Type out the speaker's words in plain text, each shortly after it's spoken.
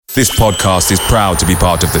This podcast is proud to be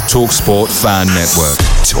part of the TalkSport Fan Network.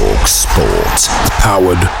 TalkSport.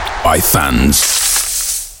 Powered by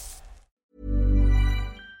fans.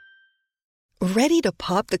 Ready to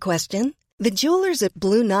pop the question? The jewelers at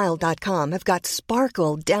BlueNile.com have got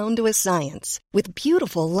sparkle down to a science with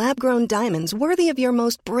beautiful lab-grown diamonds worthy of your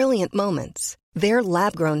most brilliant moments. Their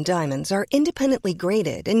lab-grown diamonds are independently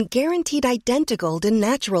graded and guaranteed identical to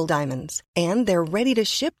natural diamonds. And they're ready to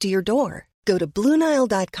ship to your door. Go to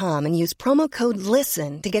BlueNile.com and use promo code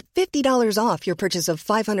LISTEN to get $50 off your purchase of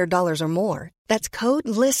 $500 or more. That's code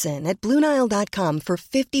LISTEN at BlueNile.com for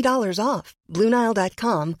 $50 off.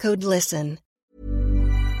 BlueNile.com, code LISTEN.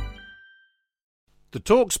 The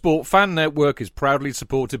TalkSport Fan Network is proudly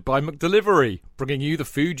supported by McDelivery, bringing you the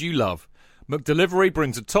food you love. McDelivery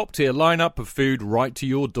brings a top-tier lineup of food right to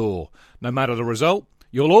your door. No matter the result,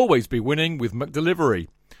 you'll always be winning with McDelivery.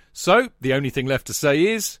 So, the only thing left to say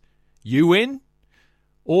is, you win?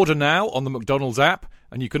 Order now on the McDonald's app,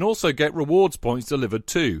 and you can also get rewards points delivered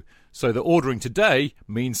too, so that ordering today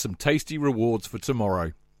means some tasty rewards for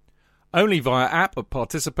tomorrow. Only via app at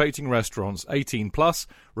participating restaurants. 18 plus.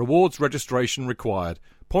 Rewards registration required.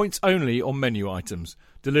 Points only on menu items.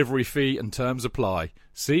 Delivery fee and terms apply.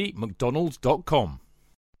 See mcdonalds.com.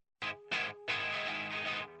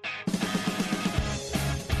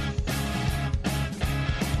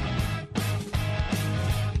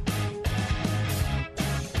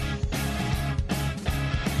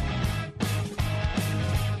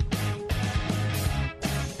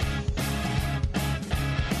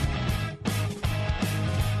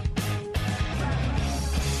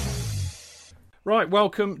 Right,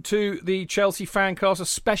 welcome to the Chelsea Fancast, a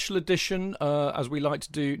special edition, as we like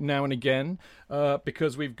to do now and again,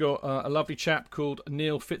 because we've got a lovely chap called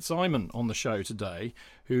Neil Fitzsimon on the show today,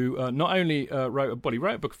 who not only wrote a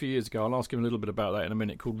book a few years ago. I'll ask him a little bit about that in a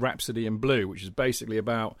minute, called Rhapsody in Blue, which is basically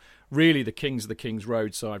about really the Kings of the Kings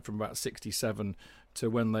Road side from about 67 to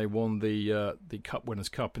when they won the Cup Winners'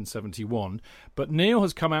 Cup in 71. But Neil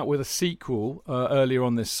has come out with a sequel earlier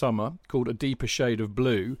on this summer called A Deeper Shade of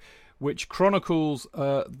Blue, which chronicles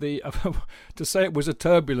to say it was a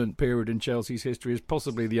turbulent period in Chelsea's history is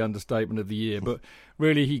possibly the understatement of the year, but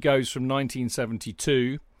really he goes from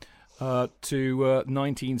 1972 to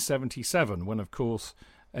 1977, when, of course,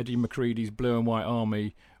 Eddie McCreadie's Blue and White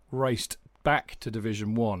Army raced back to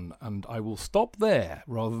Division 1, and I will stop there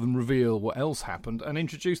rather than reveal what else happened and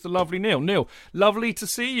introduce the lovely Neil. Neil, lovely to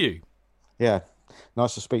see you. Yeah,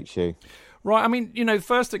 nice to speak to you. Right, I mean, the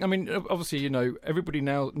first thing, obviously, everybody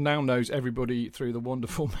now knows everybody through the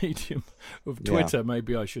wonderful medium of Twitter. Yeah.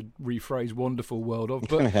 Maybe I should rephrase wonderful world of.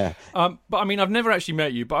 But, but I mean, I've never actually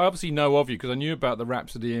met you, but I obviously know of you because I knew about the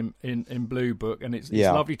Rhapsody in Blue book, and it's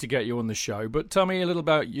lovely to get you on the show. But tell me a little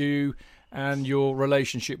about you and your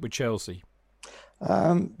relationship with Chelsea.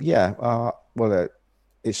 It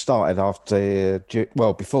started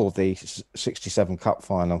before the 67 Cup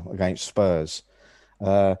final against Spurs.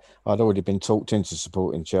 I'd already been talked into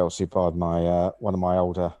supporting Chelsea by my one of my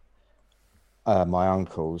older my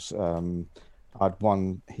uncles. He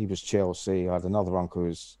was Chelsea. I had another uncle who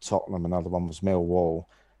was Tottenham, another one was Millwall,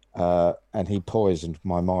 and he poisoned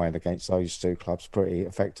my mind against those two clubs pretty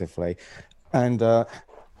effectively. And I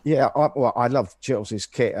loved Chelsea's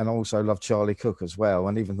kit and also loved Charlie Cook as well.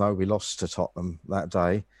 And even though we lost to Tottenham that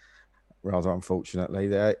day, rather unfortunately,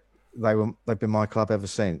 they've been my club ever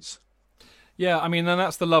since. Yeah, I mean, and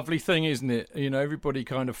that's the lovely thing, isn't it? Everybody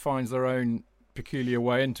kind of finds their own peculiar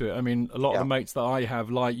way into it. I mean, a lot of the mates that I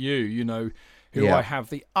have, like you, who I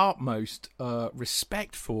have the utmost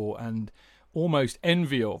respect for and almost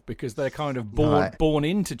envy of, because they're kind of born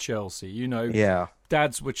into Chelsea,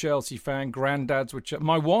 Dads were Chelsea fan, granddads were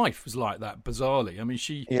my wife was like that, bizarrely. I mean,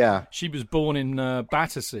 she was born in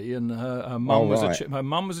Battersea, and her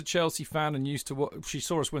mum was a Chelsea fan and she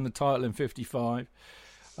saw us win the title in 55.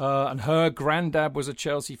 And her granddad was a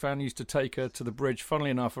Chelsea fan, used to take her to the bridge, funnily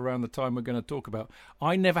enough, around the time we're going to talk about.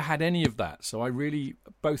 I never had any of that, so I really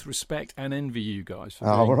both respect and envy you guys for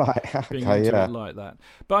being into it like that.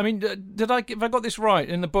 But, I mean, have I got this right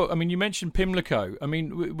in the book? I mean, you mentioned Pimlico. I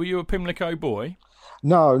mean, were you a Pimlico boy?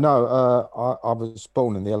 No. I was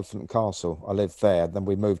born in the Elephant and Castle. I lived there. Then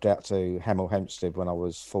we moved out to Hemel Hempstead when I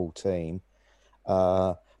was 14.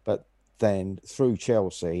 But then through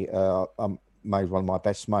Chelsea, made one of my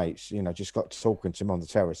best mates, just got talking to him on the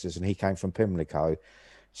terraces, and he came from Pimlico.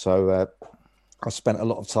 So I spent a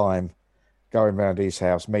lot of time going around his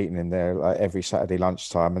house, meeting him there every Saturday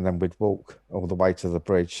lunchtime, and then we'd walk all the way to the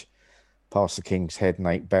bridge, past the King's Head and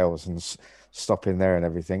 8 Bells, and stop in there and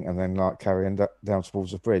everything, and then carrying down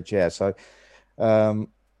towards the bridge. Yeah, so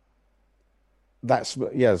that's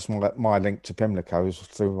my link to Pimlico is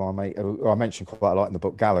through my mate, who I mentioned quite a lot in the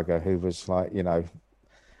book, Gallagher, who was like, my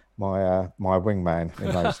wingman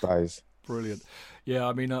in those days. Brilliant. Yeah,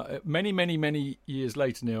 I mean, many years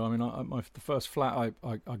later, Neil. I mean, the first flat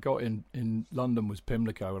I got in London was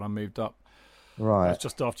Pimlico, and I moved up. Right. It was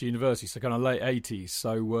just after university, so kind of late 80s.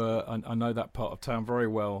 So I know that part of town very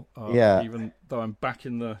well. Yeah. Even though I'm back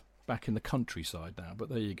in the countryside now. But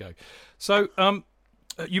there you go. So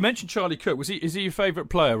you mentioned Charlie Cook. Is he your favourite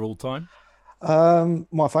player all time?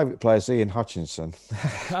 My favourite player is Ian Hutchinson.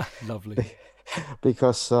 Lovely.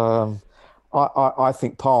 Because I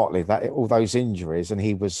think partly that all those injuries, and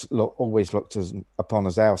he was always looked upon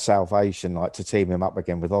as our salvation, like to team him up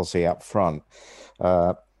again with Ozzy up front.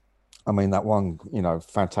 I mean, that one,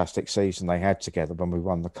 fantastic season they had together when we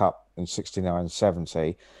won the Cup in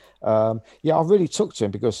 69-70. I really took to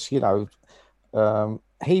him because, he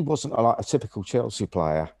wasn't like a typical Chelsea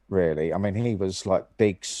player, really. I mean, he was like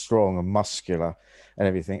big, strong and muscular and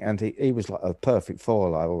everything. And he was like a perfect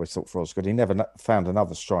foil, I always thought, for Osgood. He never found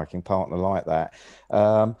another striking partner like that.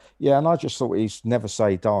 And I just thought he's never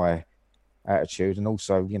say die attitude. And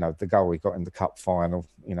also, the goal we got in the Cup final,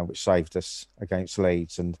 which saved us against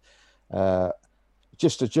Leeds. And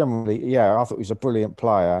just generally, I thought he was a brilliant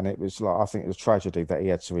player. And it was like, I think it was a tragedy that he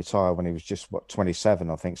had to retire when he was just,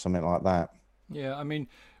 27, I think, something like that. Yeah, I mean,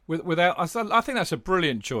 I think that's a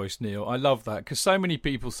brilliant choice, Neil. I love that because so many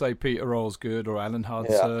people say Peter Osgood or Alan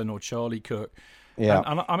Hudson or Charlie Cook. Yeah,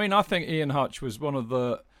 and I mean, I think Ian Hutch was one of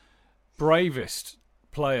the bravest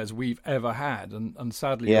players we've ever had, and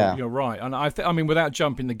sadly, you're right. And I mean, without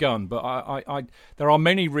jumping the gun, but I there are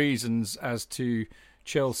many reasons as to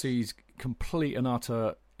Chelsea's complete and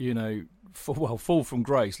utter, fall from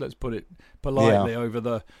grace. Let's put it politely over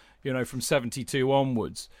the, from 72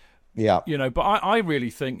 onwards. Yeah. But I really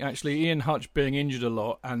think actually Ian Hutch being injured a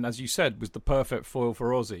lot and, as you said, was the perfect foil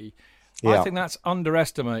for Ozzy. Yeah. I think that's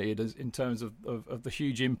underestimated in terms of the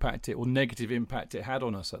huge impact or negative impact it had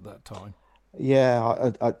on us at that time.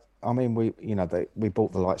 Yeah, I mean, we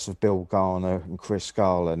bought the likes of Bill Garner and Chris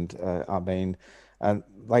Garland. And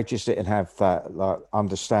they just didn't have that like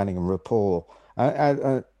understanding and rapport.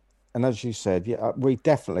 And as you said, we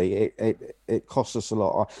definitely it cost us a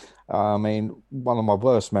lot. I mean, one of my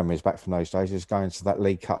worst memories back from those days is going to that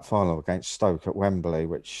League Cup final against Stoke at Wembley,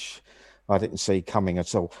 which I didn't see coming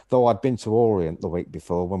at all. Though I'd been to Orient the week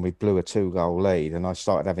before when we blew a 2-goal lead, and I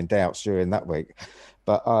started having doubts during that week.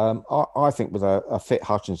 But I think with a fit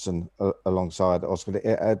Hutchinson alongside Osgood,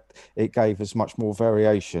 it gave us much more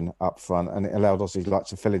variation up front, and it allowed Ozzy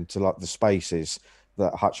to fill into the spaces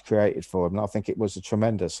that Hutch created for him. And I think it was a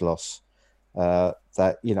tremendous loss.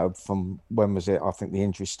 That from when was it? I think the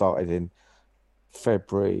injury started in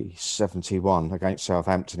February 71 against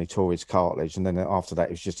Southampton. He tore his cartilage, and then after that,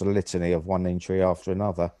 it was just a litany of one injury after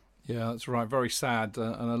another. Yeah, that's right. Very sad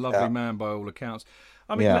and a lovely man by all accounts.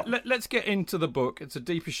 I mean, let's get into the book. It's A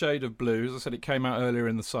Deeper Shade of Blue. As I said, it came out earlier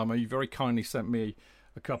in the summer. You very kindly sent me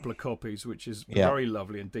a couple of copies, which is very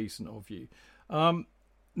lovely and decent of you.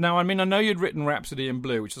 Now, I mean, I know you'd written Rhapsody in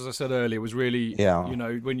Blue, which, as I said earlier, was really,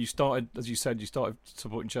 when you started, as you said, you started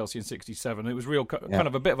supporting Chelsea in 67. It was real kind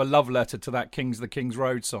of a bit of a love letter to that the King's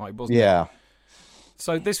Road side, wasn't it? Yeah.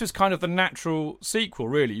 So this was kind of the natural sequel,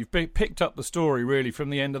 really. You've picked up the story, really, from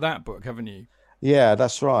the end of that book, haven't you? Yeah,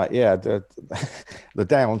 that's right. Yeah, the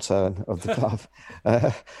downturn of the club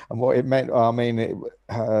and what it meant. I mean,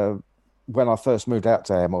 when I first moved out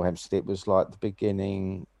to Hemel Hempstead, it was like the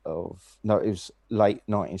beginning of it was late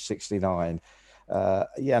 1969.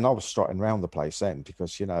 And I was strutting around the place then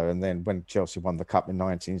because and then when Chelsea won the cup in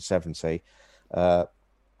 1970, the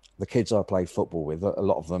kids I played football with, a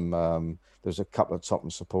lot of them. There's a couple of Tottenham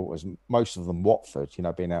supporters, most of them Watford,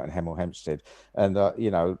 being out in Hemel Hempstead. And, I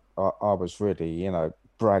was really,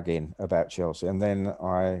 bragging about Chelsea. And then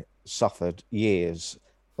I suffered years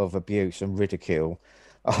of abuse and ridicule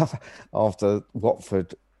after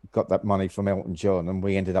Watford got that money from Elton John. And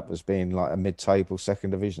we ended up as being like a mid-table second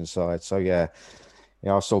division side. So,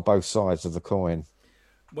 I saw both sides of the coin.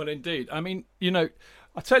 Well, indeed. I mean, I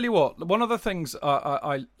tell you what, one of the things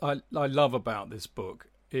I love about this book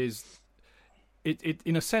is... It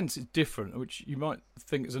in a sense it's different, which you might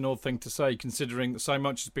think is an odd thing to say, considering that so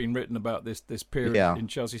much has been written about this period in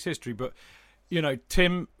Chelsea's history. But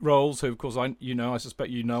Tim Rolls, who of course I suspect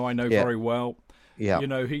I know very well.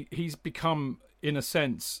 Yeah, he's become in a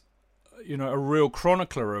sense, a real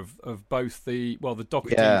chronicler of both the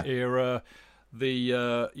Doherty era,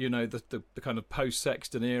 the kind of post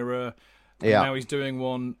Sexton era. And now he's doing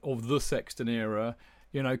one of the Sexton era.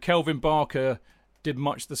 Kelvin Barker did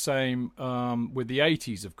much the same with the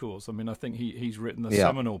 80s, of course. I mean, I think he's written the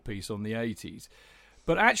seminal piece on the 80s.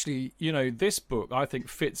 But actually, this book, I think,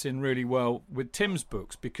 fits in really well with Tim's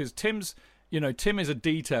books, because Tim is a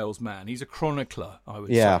details man. He's a chronicler, I would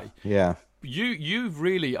say. Yeah. You've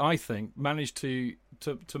really, I think, managed to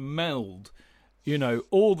meld,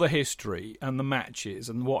 all the history and the matches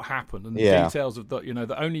and what happened and the details of that,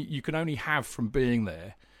 that only you can only have from being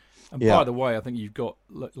there. And by the way, I think you've got,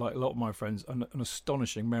 like a lot of my friends, an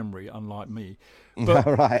astonishing memory, unlike me. But,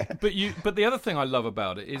 right. But the other thing I love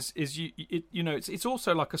about it is it's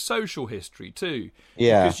also like a social history too.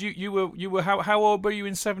 Yeah. Because you were how old were you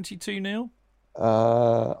in 72, Neil?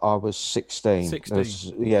 I was 16.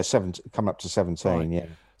 16. 17, coming up to 17. Right. Yeah.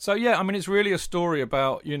 So yeah, I mean, it's really a story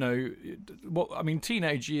about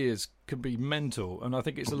teenage years can be mental, and I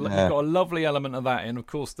think you've got a lovely element of that, and of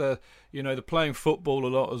course the playing football a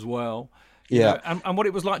lot as well. And what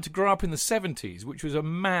it was like to grow up in the 70s, which was a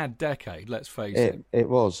mad decade. Let's face it. It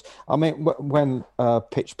was. I mean, when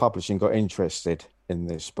Pitch Publishing got interested in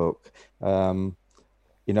this book,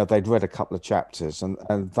 they'd read a couple of chapters,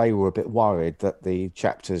 and they were a bit worried that the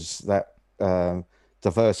chapters that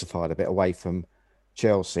diversified a bit away from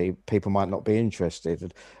Chelsea, people might not be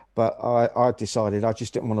interested. But I decided I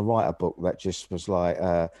just didn't want to write a book that just was like,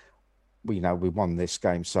 we won this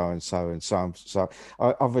game, so and so and so. So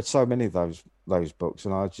I've read so many of those books,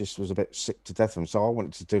 and I just was a bit sick to death of them. So I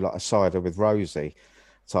wanted to do like a cider with Rosie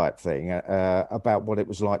type thing about what it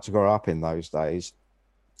was like to grow up in those days.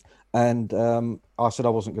 And I said I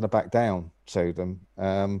wasn't going to back down to them.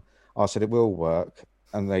 I said it will work,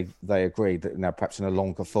 and they agreed that perhaps in a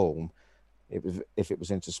longer form, if it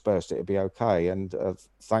was interspersed, it'd be okay. And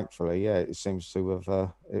thankfully, it seems to have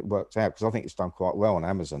it worked out, because I think it's done quite well on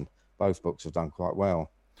Amazon. Both books have done quite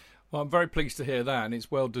well. Well, I'm very pleased to hear that, and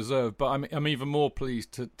it's well deserved. But I'm even more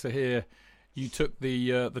pleased to hear you took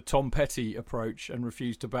the Tom Petty approach and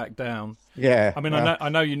refused to back down. Yeah. I mean, I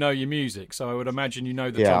know you know your music, so I would imagine you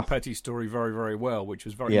know the Tom Petty story very, very well, which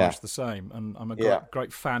was very much the same. And I'm a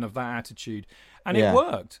great fan of that attitude. And it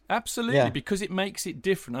worked, absolutely, because it makes it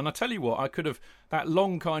different. And I tell you what, I could have, that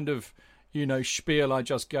long kind of, spiel I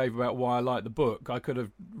just gave about why I like the book, I could have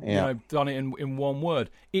done it in one word.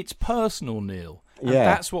 It's personal, Neil. And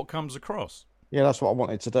that's what comes across. Yeah, that's what I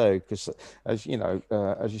wanted to do, because, as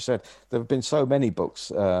you said, there have been so many books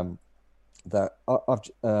that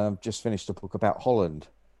I've just finished a book about Holland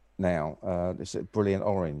now. It's Brilliant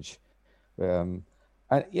Orange. And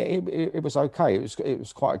it was okay. It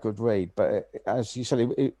was quite a good read, but as you said,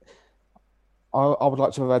 I would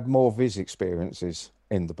like to have had more of his experiences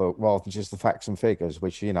in the book rather than just the facts and figures,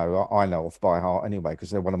 which I know off by heart anyway,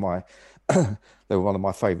 because they're one of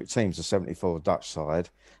my favourite teams, the '74 Dutch side.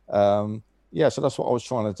 So that's what I was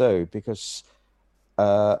trying to do, because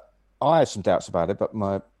I had some doubts about it, but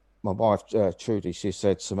my wife Trudy, she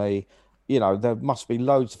said to me, there must be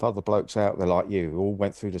loads of other blokes out there like you who all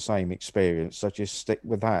went through the same experience, so just stick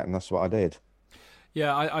with that. And that's what I did.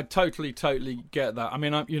 Yeah, I totally get that. I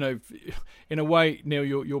mean, in a way, Neil,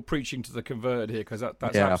 you're preaching to the converted here, because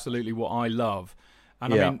that's absolutely what I love.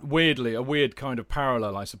 And I mean, weirdly, a weird kind of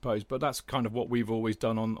parallel, I suppose, but that's kind of what we've always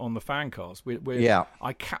done on the Fancast.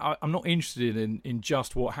 I'm not interested in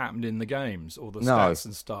just what happened in the games or the stats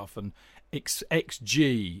and stuff. And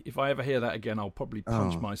XG, if I ever hear that again, I'll probably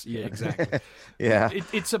punch Yeah, exactly.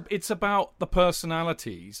 It's about the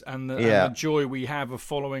personalities and the joy we have of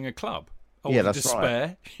following a club. Or the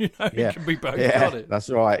despair. Right. It can be both. Got it. That's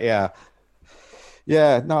right. Yeah.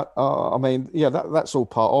 Yeah, no, I mean, that's all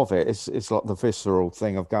part of it. It's like the visceral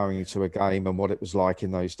thing of going into a game and what it was like in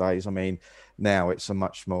those days. I mean, now it's a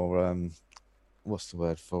much more, what's the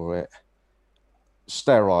word for it?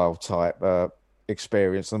 Sterile type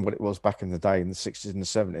experience than what it was back in the day in the 60s and the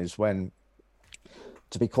 70s, when,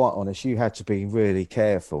 to be quite honest, you had to be really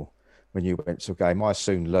careful when you went to a game. I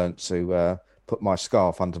soon learnt to put my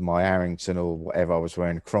scarf under my Harrington or whatever I was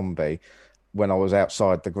wearing, Crombie, when I was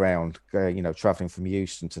outside the ground, travelling from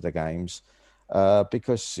Euston to the games,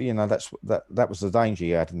 because that was the danger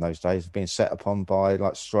you had in those days, being set upon by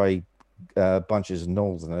like stray bunches of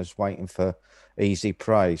Northerners waiting for easy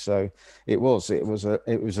prey. So it was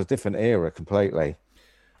a different era completely.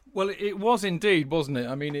 Well, it was indeed, wasn't it?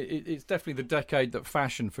 I mean, it's definitely the decade that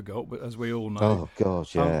fashion forgot, as we all know. Oh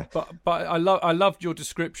God, yeah. But I loved your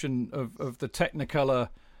description of the Technicolor,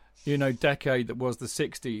 decade that was the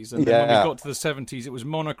 60s. And then when we got to the 70s, it was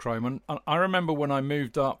monochrome. And I remember when I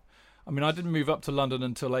moved up, I mean, I didn't move up to London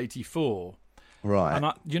until 84. Right.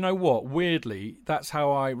 And you know what? Weirdly, that's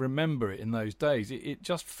how I remember it in those days. It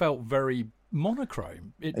just felt very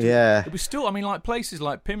monochrome. Yeah. It was still, I mean, like places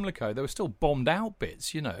like Pimlico, there were still bombed out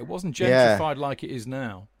bits, it wasn't gentrified like it is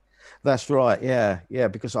now. That's right. Yeah.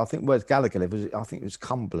 Because I think where Gallagher lived I think it was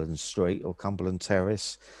Cumberland Street or Cumberland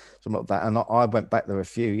Terrace, something like that. And I went back there a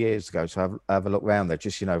few years ago to have a look around there,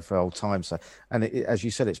 just for old times. So, and as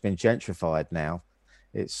you said, it's been gentrified now.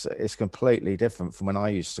 It's completely different from when I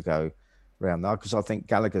used to go around there, because I think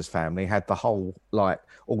Gallagher's family had the whole, like,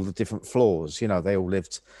 all the different floors. They all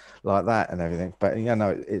lived like that and everything. But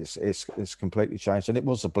it's completely changed, and it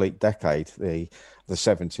was a bleak decade, the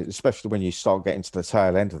 70s, especially when you start getting to the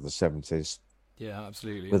tail end of the 70s. Yeah,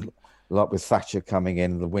 absolutely. With Thatcher coming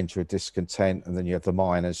in, the winter of discontent, and then you had the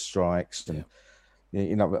miners' strikes, and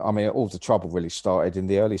I mean, all the trouble really started in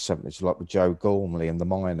the early 70s, like with Joe Gormley and the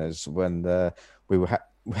miners, when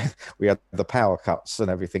we had the power cuts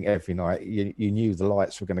and everything every night. You knew the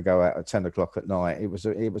lights were going to go out at 10 o'clock at night. It was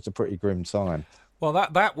a pretty grim time. Well,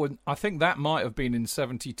 I think that might have been in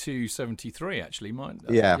 72, 73, actually.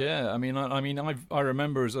 Yeah. I mean, I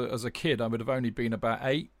remember as a kid, I would have only been about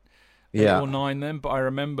eight or nine then, but I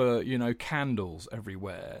remember, candles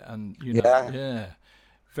everywhere, and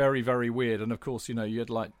very, very weird. And of course, you had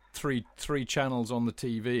like three channels on the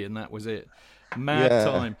TV, and that was it. Mad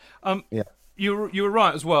time. You were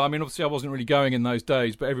right as well. I mean, obviously, I wasn't really going in those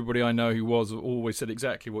days, but everybody I know who was always said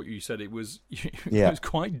exactly what you said. It was was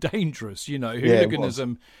quite dangerous.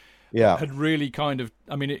 Hooliganism had really kind of.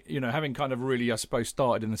 I mean, having kind of really, I suppose,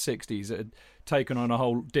 started in the 60s, it had taken on a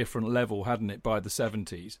whole different level, hadn't it, by the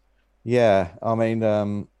 70s? Yeah, I mean,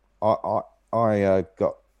 I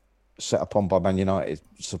got set upon by Man United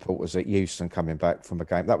supporters at Euston coming back from a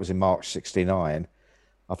game that was in March '69.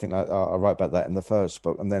 I think I wrote about that in the first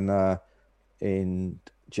book, and then. In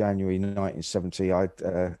January 1970, I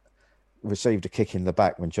received a kick in the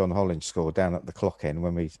back when John Hollins scored down at the clock end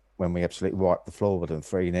when we absolutely wiped the floor with them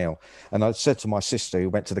 3-0. And I said to my sister,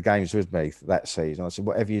 who went to the games with me that season, I said,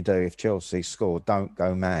 whatever you do, if Chelsea scored, don't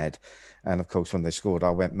go mad. And of course, when they scored,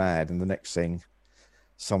 I went mad. And the next thing,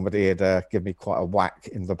 somebody had given me quite a whack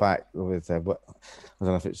in the back with, I don't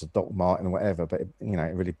know if it's a Doc Martin or whatever, but it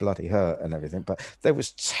really bloody hurt and everything. But there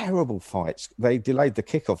was terrible fights. They delayed the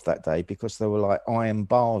kickoff that day because there were like iron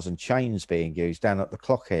bars and chains being used down at the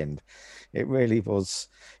clock end. It really was,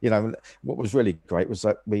 what was really great was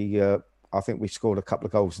that I think we scored a couple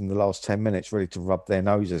of goals in the last 10 minutes, really to rub their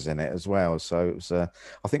noses in it as well. So it was, I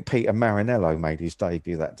think Peter Marinello made his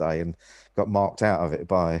debut that day and got marked out of it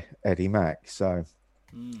by Eddie Mack. So.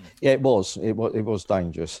 Yeah, it was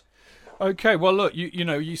dangerous. Okay, well, look,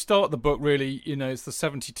 you start the book really, it's the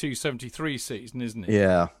 72-73 season, isn't it?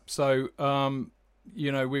 Yeah. So,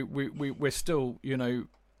 we're still,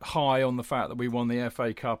 high on the fact that we won the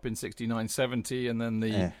FA Cup in 69-70 and then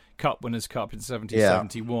the Cup Winners' Cup in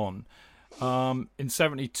 70-71. In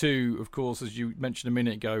 72, of course, as you mentioned a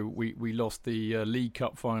minute ago, we lost the League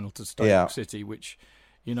Cup final to Stoke City, which,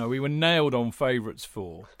 we were nailed on favourites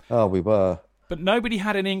for. Oh, we were. But nobody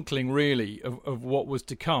had an inkling, really, of what was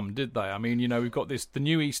to come, did they? I mean, we've got the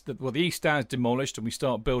East Stand's demolished and we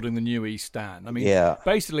start building the new East Stand. I mean,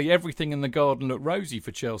 basically everything in the garden looked rosy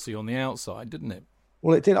for Chelsea on the outside, didn't it?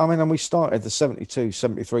 Well, it did. I mean, and we started the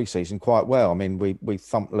 72-73 season quite well. I mean, we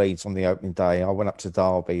thumped Leeds on the opening day. I went up to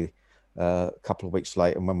Derby a couple of weeks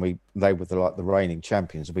later, and when they were the reigning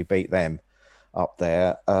champions, and we beat them up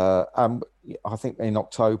there. I think in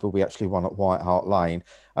October we actually won at White Hart Lane,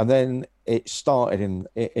 and then it started in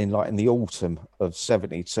the autumn of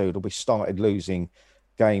 72 that we started losing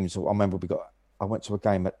games. I remember I went to a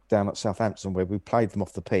game down at Southampton where we played them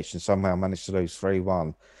off the pitch and somehow managed to lose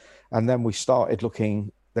 3-1, and then we started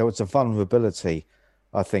looking. There was a vulnerability,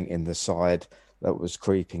 I think, in the side that was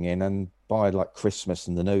creeping in, and by like Christmas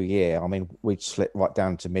and the New Year, I mean, we'd slipped right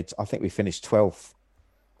down to mid. I think we finished 12th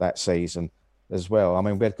that season as well. I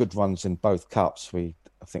mean, we had good runs in both cups. I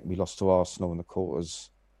think we lost to Arsenal in the quarters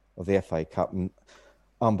of the FA Cup, and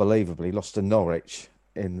unbelievably lost to Norwich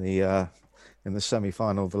in the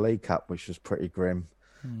semi-final of the League Cup, which was pretty grim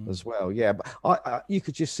as well. Yeah, but you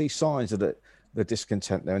could just see signs of the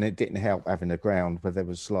discontent there, and it didn't help having a ground where there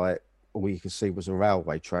was like all you could see was a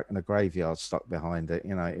railway track and a graveyard stuck behind it,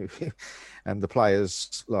 and the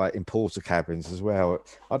players like in porter cabins as well.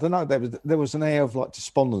 I don't know. There was an air of like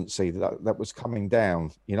despondency that was coming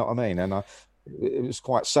down. You know what I mean? And it was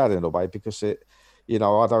quite sad in a way because I'd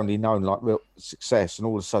only known like real success, and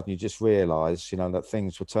all of a sudden you just realise, that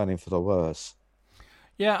things were turning for the worse.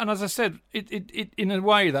 Yeah, and as I said, it in a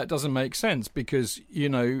way that doesn't make sense because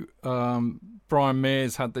Brian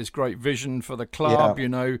Mears had this great vision for the club.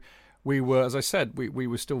 Yeah. We were, as I said, we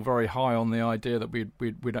were still very high on the idea that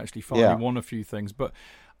we'd actually finally won a few things. But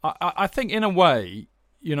I think in a way,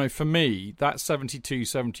 for me, that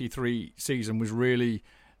 72-73 season was really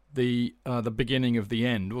the beginning of the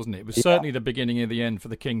end, wasn't it? It was certainly the beginning of the end for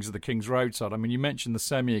the Kings of the Kings Roadside. I mean, you mentioned the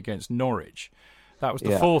semi against Norwich. That was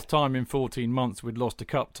the fourth time in 14 months we'd lost a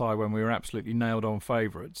cup tie when we were absolutely nailed on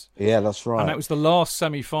favourites. Yeah, that's right. And that was the last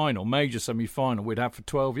semi-final, major semi-final we'd had for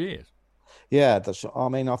 12 years. Yeah,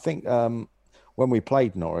 I think when we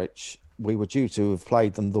played Norwich, we were due to have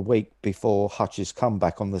played them the week before Hutch's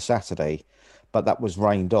comeback on the Saturday, but that was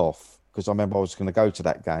rained off because I remember I was going to go to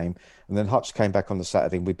that game, and then Hutch came back on the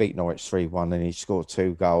Saturday and we beat Norwich 3-1 and he scored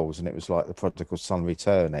 2 goals and it was like the prodigal son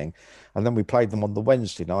returning. And then we played them on the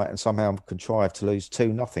Wednesday night and somehow contrived to lose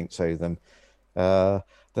 2-0 to them.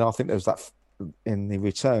 Then I think there was that in the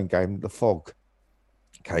return game, the fog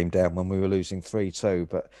came down when we were losing 3-2,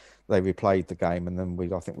 but they replayed the game and then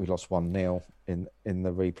I think we lost 1-0 in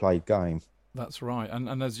the replayed game. That's right.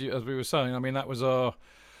 And as we were saying, I mean, it was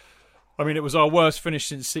our worst finish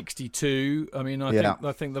since '62. I mean,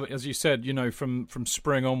 I think that, as you said, from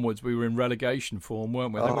spring onwards, we were in relegation form,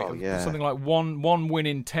 weren't we? Something like one win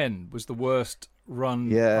in 10 was the worst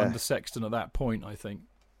run under Sexton at that point, I think.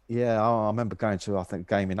 Yeah, I remember going to a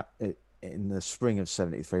game in the spring of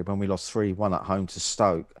 '73 when we lost 3-1 at home to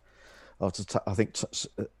Stoke. I think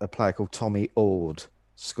a player called Tommy Ord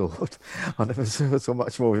scored. I never saw so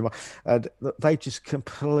much more. And they just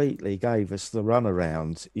completely gave us the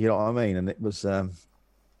runaround. You know what I mean? And it was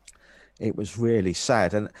really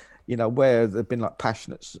sad. And where there'd been like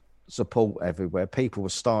passionate support everywhere, people were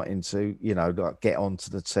starting to get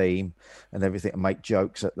onto the team and everything and make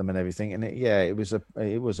jokes at them and everything. And it was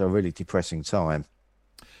a really depressing time.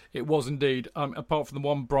 It was indeed. Apart from the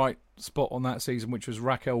one bright spot on that season, which was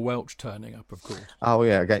Raquel Welch turning up, of course. Oh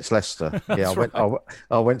yeah, against Leicester. Yeah,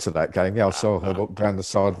 I went to that game. Yeah, I saw her walk down the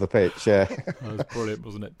side of the pitch. Yeah, that was brilliant,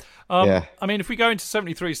 wasn't it? Yeah. I mean, if we go into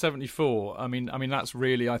 73, 74, I mean that's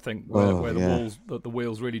really, I think, where the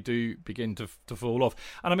wheels really do begin to fall off.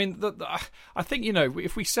 And I mean, I think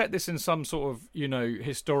if we set this in some sort of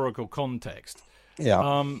historical context,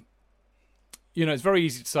 it's very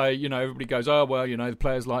easy to say, everybody goes, oh, well, the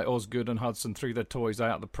players like Osgood and Hudson threw their toys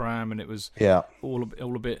out the pram and it was all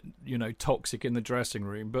a bit, toxic in the dressing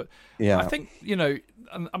room. But I think,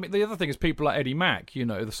 I mean, the other thing is people like Eddie Mack,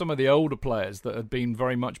 some of the older players that had been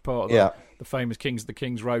very much part of the famous Kings of the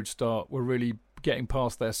Kings Road start were really getting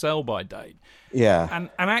past their sell-by date. Yeah. And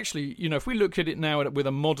actually, if we look at it now with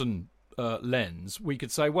a modern lens, we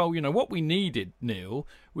could say, well, what we needed, Neil,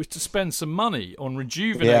 was to spend some money on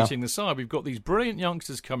rejuvenating the side. We've got these brilliant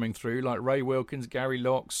youngsters coming through, like Ray Wilkins, Gary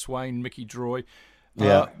Locke, Swain, Mickey Droy.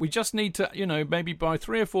 We just need to, maybe buy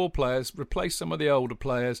 3 or 4 players, replace some of the older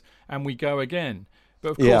players, and we go again. But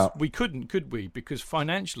of course, we couldn't, could we? Because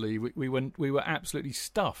financially, we were absolutely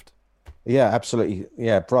stuffed. Yeah, absolutely.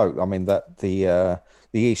 Yeah, broke. I mean, that the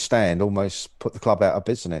East Stand almost put the club out of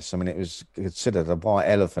business. I mean, it was considered a white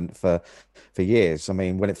elephant for years. I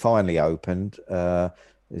mean, when it finally opened, in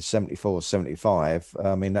 74, 75,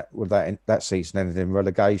 I mean, that season ended in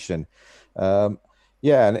relegation. Looking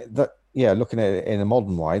at it in a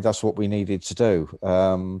modern way, that's what we needed to do.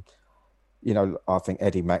 I think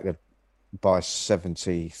Eddie Mack, by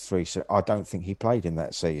 73, I don't think he played in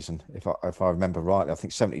that season. If I remember rightly, I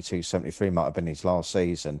think 72, 73 might have been his last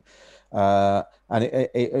season. And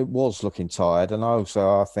it was looking tired. And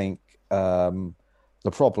also, I think the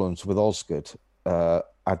problems with Osgood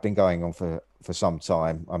had been going on for some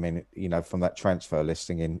time. I mean, from that transfer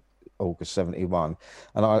listing in August 71.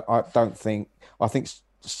 And I think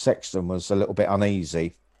Sexton was a little bit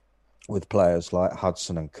uneasy with players like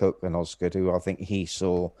Hudson and Cook and Osgood, who I think he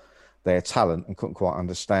saw their talent and couldn't quite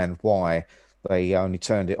understand why they only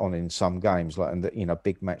turned it on in some games, like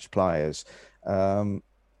big match players. But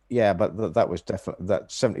that was definitely, that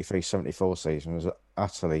 73-74 season was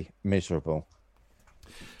utterly miserable.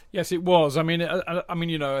 Yes, it was. I mean,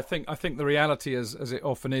 I think the reality, as it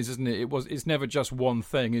often is, isn't it? It's never just one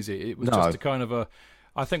thing, is it? It was just a kind of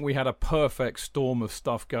I think we had a perfect storm of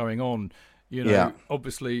stuff going on.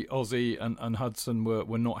 Obviously Ozzy and Hudson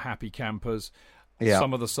were not happy campers. Yeah.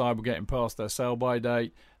 Some of the side were getting past their sell-by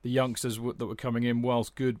date. The youngsters that were coming in,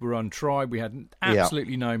 whilst good, were untried. We had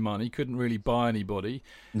absolutely no money, couldn't really buy anybody.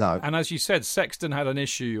 No. And as you said, Sexton had an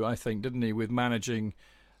issue, I think, didn't he, with managing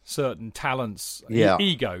certain talents.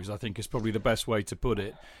 Egos, I think, is probably the best way to put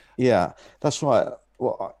it. Yeah, that's right.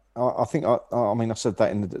 Well, I think I said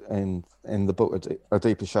that in the book A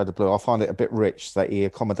Deeper Shade of Blue. I find it a bit rich that he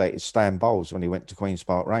accommodated Stan Bowles when he went to Queen's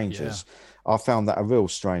Park Rangers. Yeah. I found that a real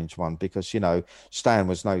strange one because Stan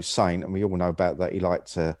was no saint, and we all know about that. He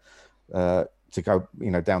liked to to go,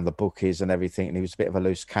 down the bookies and everything. And he was a bit of a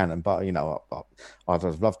loose cannon, but I'd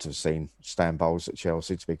have loved to have seen Stan Bowles at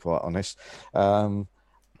Chelsea, to be quite honest.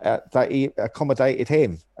 That he accommodated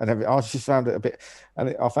him, and I just found it a bit,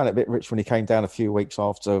 and I found it a bit rich when he came down a few weeks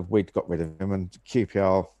after we'd got rid of him, and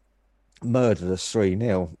QPR murdered us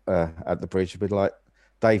 3-0 at the Bridge with like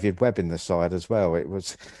David Webb in the side as well. It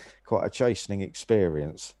was quite a chastening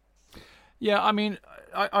experience. Yeah, I mean,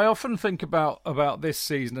 I often think about this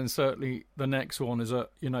season, and certainly the next one is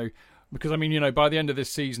because I mean, by the end of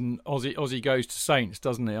this season, Ozzy goes to Saints,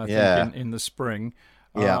 doesn't he? I think in the spring.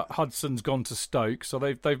 Yeah. Hudson's gone to Stoke, so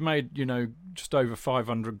they've made just over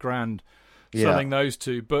 500 grand selling those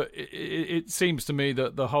two. But it seems to me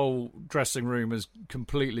that the whole dressing room has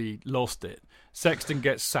completely lost it. Sexton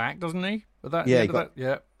gets sacked, doesn't he?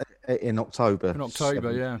 In October.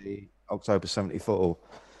 October 74.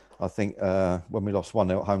 I think when we lost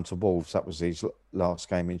 1-0 at home to Wolves, that was his last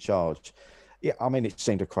game in charge. Yeah, I mean, it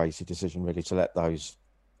seemed a crazy decision really to let those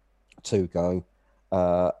two go.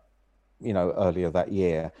 Earlier that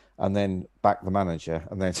year, and then back the manager,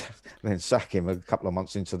 and then sack him a couple of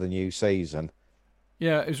months into the new season.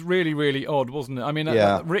 Yeah, it was really, really odd, wasn't it? I mean,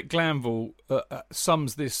 Rick Glanville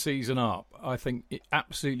sums this season up, I think,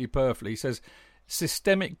 absolutely perfectly. He says,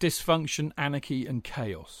 systemic dysfunction, anarchy, and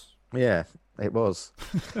chaos. Yeah, it was.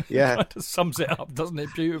 Yeah. It kind of sums it up, doesn't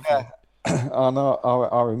it? Beautifully. Yeah. I know.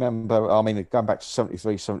 I remember, I mean, going back to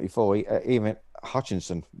 73, 74, even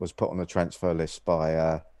Hutchinson was put on the transfer list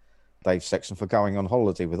by Dave Sexton for going on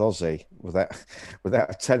holiday with Ozzy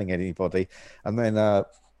without telling anybody. And then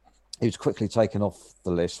he was quickly taken off the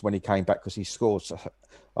list when he came back because he scored.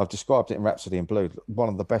 I've described it in Rhapsody in Blue, one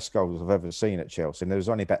of the best goals I've ever seen at Chelsea. And there was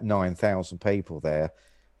only about 9,000 people there.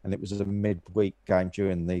 And it was a midweek game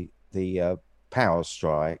during the power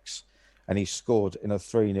strikes. And he scored in a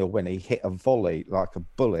 3-0 win. He hit a volley like a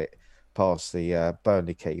bullet past the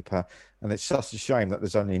Burnley keeper. And it's just a shame that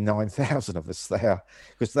there's only 9,000 of us there,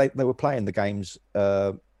 because they were playing the games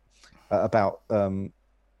at about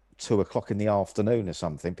 2:00 in the afternoon or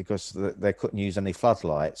something, because they couldn't use any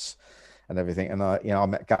floodlights and everything. And I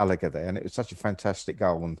met Gallagher there, and it was such a fantastic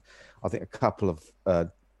goal. And I think a couple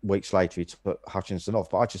of weeks later he took Hutchinson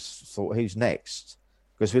off, but I just thought, who's next?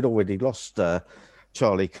 Because we'd already lost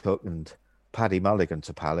Charlie Cook and Paddy Mulligan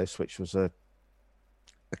to Palace, which was a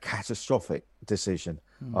catastrophic decision,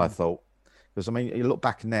 I thought. Because, I mean, you look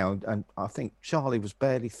back now, and I think Charlie was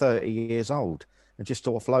barely 30 years old, and just to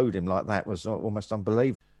offload him like that was almost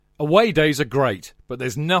unbelievable. Away days are great, but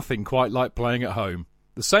there's nothing quite like playing at home.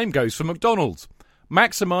 The same goes for McDonald's.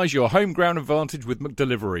 Maximise your home ground advantage with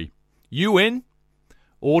McDelivery. You in?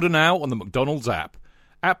 Order now on the McDonald's app.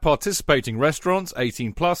 At participating restaurants,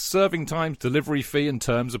 18 plus, serving times, delivery fee and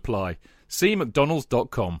terms apply. See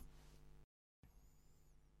mcdonalds.com.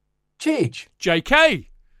 Cheech. JK!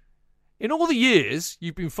 In all the years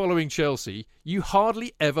you've been following Chelsea, you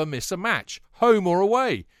hardly ever miss a match, home or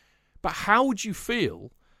away. But how would you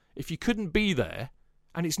feel if you couldn't be there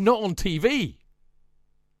and it's not on TV?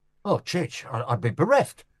 Oh, Chich, I'd be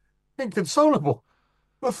bereft. Inconsolable.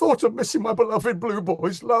 The thought of missing my beloved Blue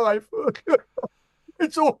Boys live.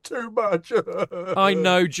 It's all too much. I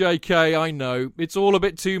know, JK, I know. It's all a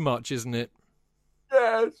bit too much, isn't it?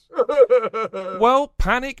 Yes. Well,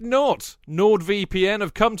 panic not. NordVPN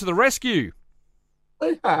have come to the rescue.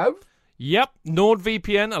 They have? Yep,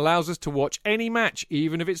 NordVPN allows us to watch any match,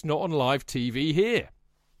 even if it's not on live TV here.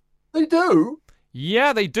 They do?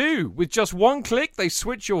 Yeah, they do. With just one click, they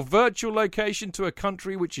switch your virtual location to a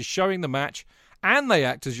country which is showing the match, and they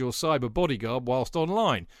act as your cyber bodyguard whilst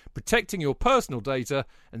online, protecting your personal data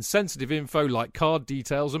and sensitive info like card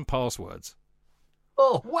details and passwords.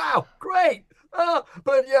 Oh, wow, great.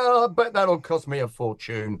 But yeah, I bet that'll cost me a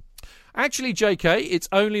fortune. Actually, JK, it's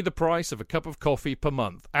only the price of a cup of coffee per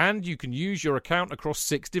month, and you can use your account across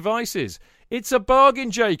 6 devices. It's a bargain,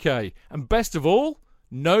 JK, and best of all,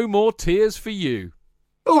 no more tears for you.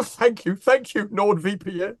 Oh, thank you,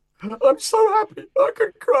 NordVPN. I'm so happy I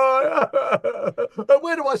could cry.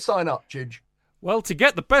 Where do I sign up, Chidge? Well, to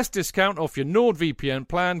get the best discount off your NordVPN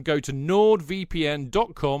plan, go to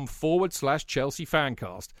nordvpn.com/Chelsea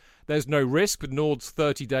Fancast. There's no risk with Nord's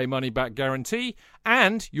 30-day money-back guarantee,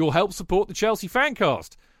 and you'll help support the Chelsea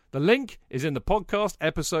Fancast. The link is in the podcast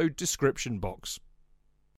episode description box.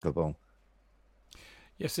 Good one.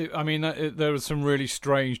 Yes, I mean, there were some really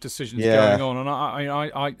strange decisions going on, and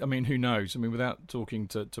I mean, who knows? I mean, without talking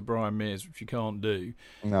to Brian Mears, which you can't do.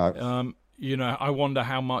 No. I wonder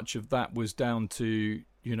how much of that was down to,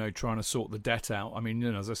 trying to sort the debt out. I mean,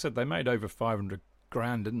 as I said, they made over 500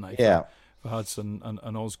 grand, didn't they? Yeah. Hudson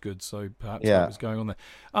and Osgood, so perhaps Yeah. that was going on there.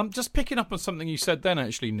 Just picking up on something you said then,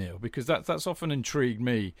 actually, Neil, because that's often intrigued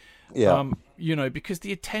me. Yeah. Because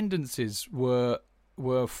the attendances were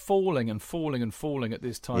falling and falling and falling at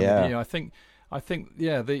this time of Yeah. year. I think,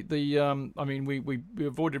 yeah. We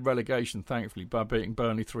avoided relegation thankfully by beating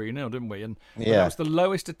Burnley 3-0, didn't we? And that was the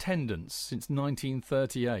lowest attendance since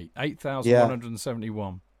 1938,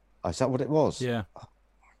 8,171. Oh, is that what it was? Yeah.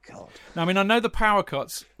 God. Now, I know the power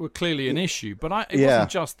cuts were clearly an issue, but it wasn't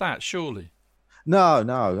just that, surely. No.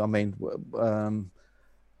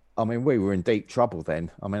 We were in deep trouble then.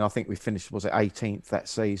 I think we finished, was it 18th that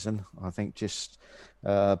season? I think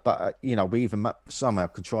we even somehow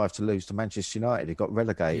contrived to lose to Manchester United. It got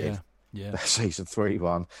relegated. Yeah. That season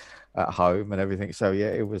 3-1 at home and everything. So yeah,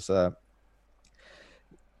 it was.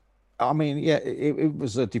 It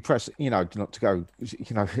was a depressing. Not to go.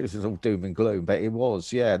 It was all doom and gloom, but it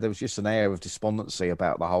was. Yeah, there was just an air of despondency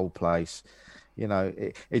about the whole place.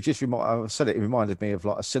 It just it reminded me of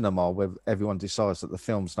like a cinema where everyone decides that the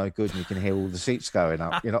film's no good and you can hear all the seats going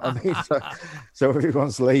up. You know what I mean? So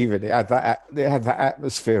everyone's leaving. It had that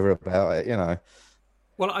atmosphere about it.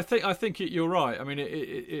 Well, I think you're right.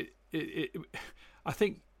 I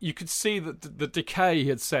think you could see that the decay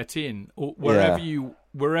had set in wherever you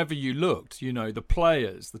looked. The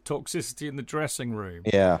players, the toxicity in the dressing room,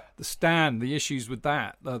 the stand, the issues with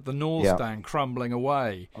that, the North stand crumbling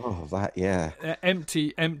away. Oh, that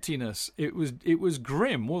emptiness. It was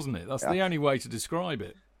grim, wasn't it? That's the only way to describe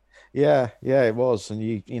it. Yeah, it was, and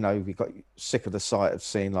we got sick of the sight of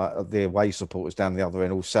seeing like the away supporters down the other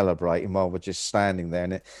end all celebrating while we're just standing there,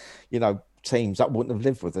 and teams that wouldn't have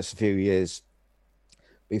lived with us a few years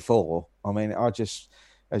before.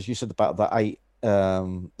 As you said about the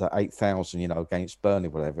 8,000, against Burnley,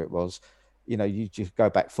 whatever it was, you just go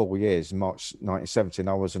back 4 years. In March 1917,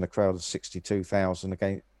 I was in a crowd of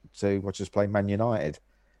 62,000 to watch us play Man United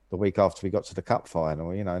the week after we got to the cup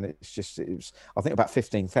final, and it was, I think about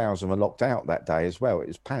 15,000 were locked out that day as well. It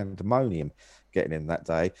was pandemonium getting in that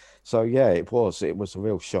day. So yeah, it was a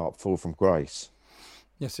real sharp fall from grace.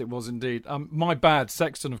 Yes, it was indeed. My bad.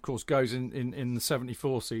 Sexton, of course, goes in the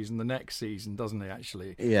 74 season, the next season, doesn't he?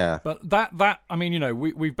 Actually, yeah. But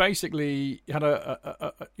we basically had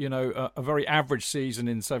a very average season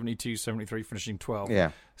in 72-73, finishing 12th.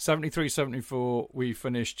 Yeah. 73-74, we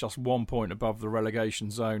finished just 1 point above the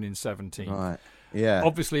relegation zone in 17. Right. Yeah.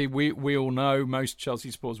 Obviously, we all know, most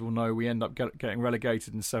Chelsea supporters will know, we end up getting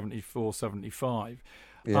relegated in 74-75.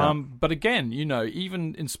 Yeah. But again,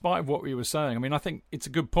 even in spite of what we were saying, I think it's a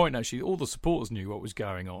good point, actually. All the supporters knew what was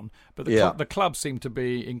going on, but the club seemed to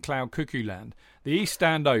be in cloud cuckoo land. The East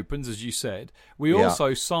Stand opens, as you said. We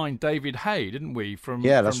also signed David Hay, didn't we?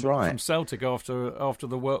 That's right. From Celtic after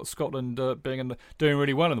the Scotland doing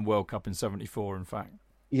really well in the World Cup in 74, in fact.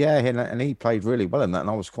 Yeah, and he played really well in that, and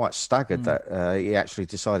I was quite staggered that he actually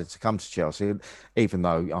decided to come to Chelsea, even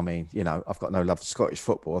though, I've got no love for Scottish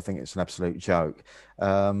football. I think it's an absolute joke.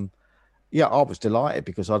 I was delighted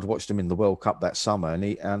because I'd watched him in the World Cup that summer,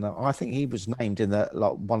 and I think he was named in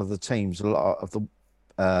one of the teams, a lot of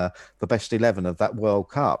the best 11 of that World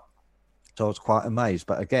Cup. So I was quite amazed.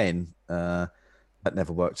 But again, that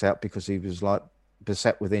never worked out because he was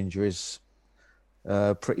beset with injuries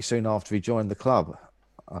pretty soon after he joined the club.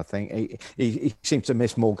 I think he seemed to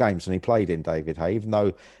miss more games than he played in, David Hay, even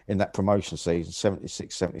though in that promotion season,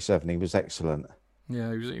 76-77, he was excellent.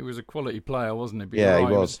 Yeah, he was a quality player, wasn't he? But yeah, right,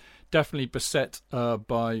 he was. Definitely beset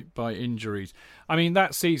by injuries.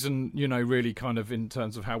 That season, really kind of in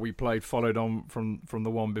terms of how we played, followed on from the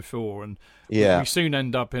one before. And we soon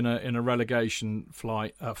end up in a relegation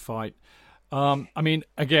fight.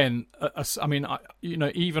 Again,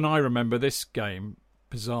 even I remember this game,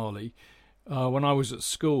 bizarrely. When I was at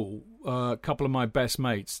school, a couple of my best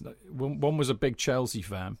mates, one was a big Chelsea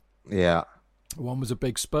fan. Yeah. One was a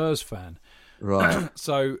big Spurs fan. Right.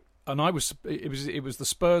 It was the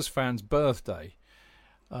Spurs fan's birthday.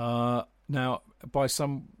 Now, by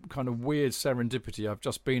some kind of weird serendipity, I've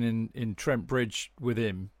just been in Trent Bridge with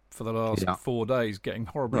him for the last 4 days, getting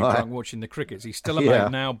horribly drunk watching the crickets. He's still a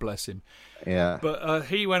mate now, bless him. Yeah. But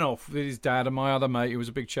he went off with his dad and my other mate, who was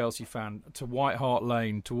a big Chelsea fan, to White Hart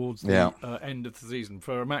Lane towards the end of the season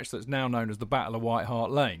for a match that's now known as the Battle of White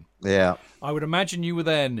Hart Lane. Yeah. I would imagine you were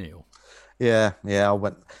there, Neil. Yeah, I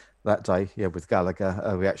went that day, with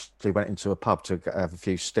Gallagher. We actually went into a pub to have a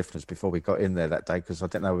few stiffners before we got in there that day because I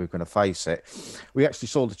didn't know we were going to face it. We actually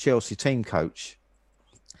saw the Chelsea team coach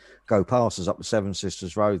go past us up the Seven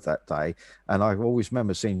Sisters Road that day, and I always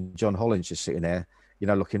remember seeing John Hollins just sitting there,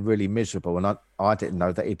 looking really miserable, and I didn't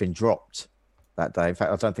know that he'd been dropped that day. In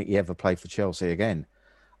fact, I don't think he ever played for Chelsea again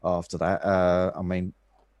after that.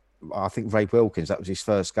 I think Ray Wilkins, that was his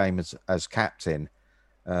first game as captain.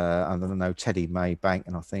 And I don't know, Teddy Maybank,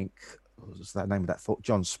 and I think, what was that name of that?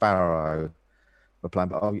 John Sparrow were playing.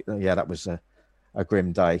 But that was a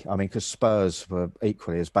grim day. I mean, because Spurs were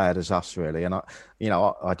equally as bad as us, really. And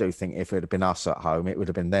I do think if it had been us at home, it would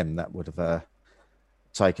have been them that would have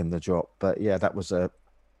taken the drop. But yeah, it was a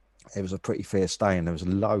pretty fierce day, and there was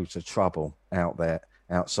loads of trouble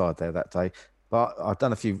outside there that day. But I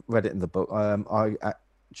don't know if you've read it in the book.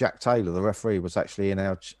 Jack Taylor, the referee, was actually in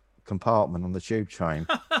our compartment on the tube train.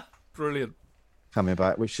 Brilliant. Coming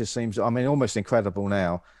back, which just seems, almost incredible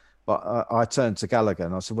now. But I turned to Gallagher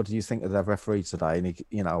and I said, "What do you think of the referee today?" And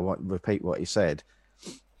he, I won't repeat what he said.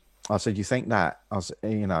 I said, "You think that?" I said,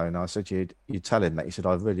 and I said, "You'd tell him that." He said,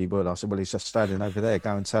 "I really would." I said, "Well, he's just standing over there.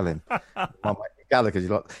 Go and tell him." My mate Gallagher,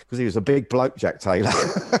 because he was a big bloke, Jack Taylor,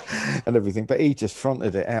 and everything. But he just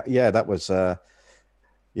fronted it out. Yeah, that was a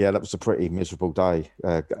pretty miserable day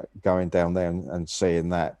going down there and seeing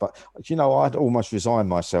that. But I'd almost resigned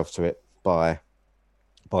myself to it by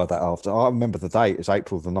that after. I remember the date. It was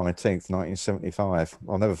April the 19th, 1975.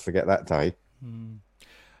 I'll never forget that day.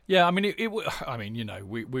 Yeah, I mean,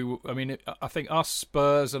 I think us,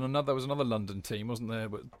 Spurs, and there was another London team, wasn't there,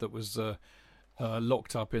 that was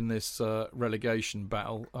locked up in this relegation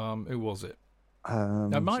battle. Who was it?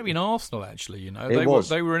 It might have been Arsenal, actually.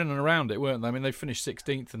 They were in and around it, weren't they? I mean, they finished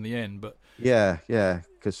 16th in the end, but yeah,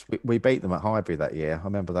 because we beat them at Highbury that year. I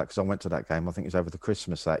remember that because I went to that game. I think it was over the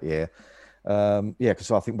Christmas that year. Because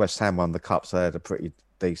I think West Ham won the cup, so they had a pretty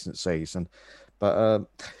decent season. But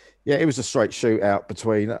it was a straight shootout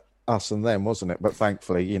between us and them, wasn't it? But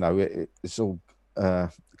thankfully, it's all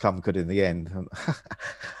come good in the end. And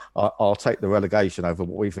I'll take the relegation over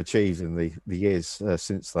what we've achieved in the years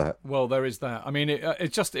since that. Well, there is that. I mean,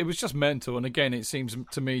 it was just mental, and again, it seems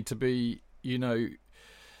to me to be,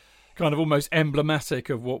 kind of almost emblematic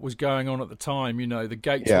of what was going on at the time. The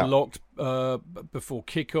gates were locked before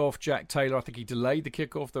kickoff. Jack Taylor, I think he delayed the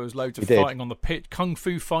kickoff. There was loads of fighting on the pitch, kung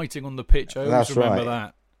fu fighting on the pitch. I always remember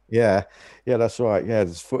that. Yeah, that's right. Yeah,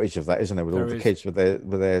 there's footage of that, isn't there, with all the kids with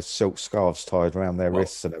their silk scarves tied around their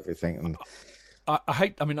wrists and everything. And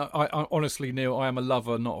I honestly, Neil, I am a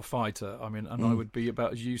lover, not a fighter. I mean, and I would be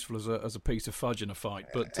about as useful as a piece of fudge in a fight.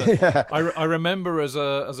 But I remember as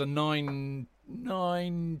a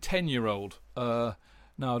 10-year-old. No,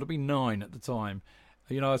 it'd be 9 at the time.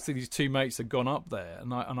 I see these two mates had gone up there,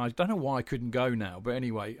 and I don't know why I couldn't go now. But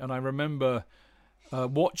anyway, and I remember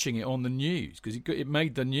watching it on the news because it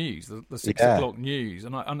made the news, the 6 o'clock news,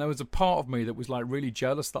 and there was a part of me that was like really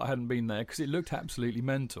jealous that I hadn't been there because it looked absolutely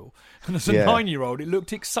mental. And as a 9-year-old, it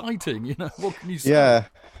looked exciting. What can you say?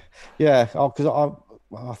 Yeah. Because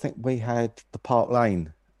I think we had the Park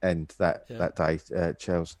Lane end that day,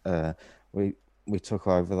 Chelsea. We took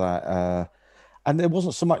over that, and there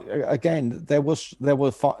wasn't so much. Again, there were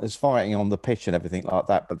fighting on the pitch and everything like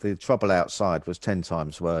that, but the trouble outside was 10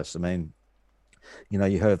 times worse. I mean,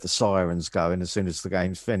 you heard the sirens going as soon as the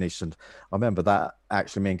game's finished, and I remember that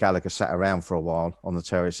actually. Me and Gallagher sat around for a while on the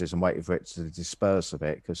terraces and waited for it to disperse a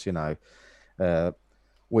bit because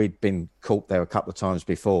we'd been caught there a couple of times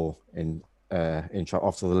before after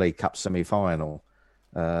the League Cup semi-final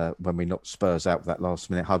when we knocked Spurs out with that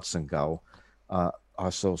last-minute Hudson goal. I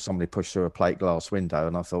saw somebody push through a plate glass window,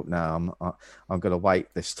 and I thought, no, I'm going to wait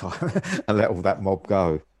this time and let all that mob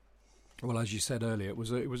go. Well, as you said earlier, it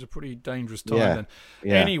was a pretty dangerous time then.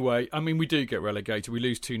 Yeah. Anyway, I mean, we do get relegated. We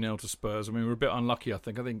lose 2-0 to Spurs. I mean, we're a bit unlucky, I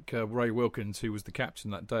think. I think Ray Wilkins, who was the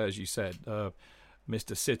captain that day, as you said,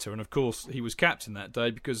 Mr. Sitter, and of course he was captain that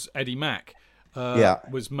day because Eddie Mack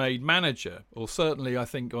was made manager, or certainly I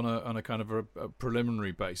think on a kind of a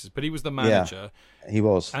preliminary basis. But he was the manager. Yeah, he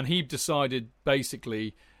was. And he decided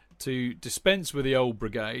basically to dispense with the old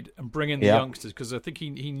brigade and bring in the youngsters because I think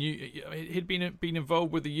he knew he'd been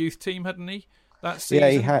involved with the youth team, hadn't he? That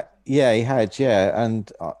season? He had.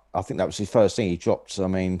 And I think that was his first thing. He dropped,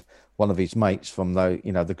 one of his mates from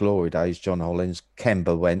the glory days, John Hollins.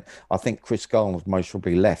 Kemba went. I think Chris Garland most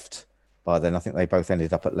probably left by then. I think they both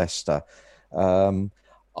ended up at Leicester. I've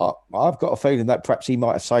got a feeling that perhaps he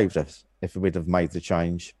might have saved us if we'd have made the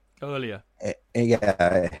change earlier.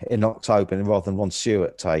 In October, rather than Ron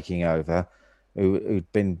Stewart taking over,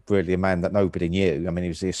 who'd been really a man that nobody knew. I mean, he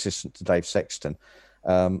was the assistant to Dave Sexton.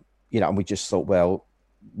 And we just thought, well,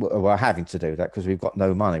 we're having to do that because we've got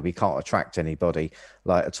no money. We can't attract anybody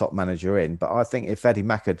like a top manager in. But I think if Eddie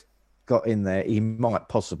Mack had got in there, he might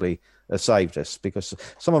possibly have saved us because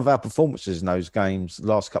some of our performances in those games, the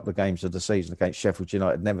last couple of games of the season against Sheffield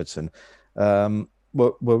United and Everton,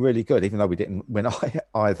 were really good, even though we didn't win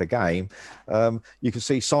either game. You could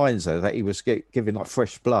see signs there that he was giving like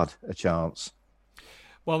fresh blood a chance.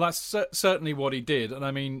 Well, that's certainly what he did, and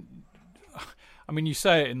I mean, you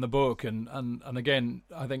say it in the book, and again,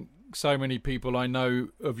 I think so many people I know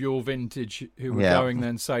of your vintage who were going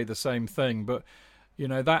then say the same thing. But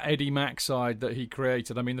that Eddie Mack side that he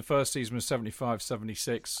created. I mean, the first season was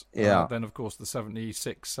 75-76. Then, of course, the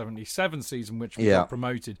 76-77 season, which we got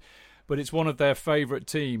promoted. But it's one of their favourite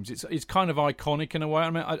teams. It's kind of iconic in a way. I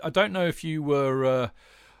mean, I don't know if you were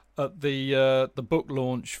at the book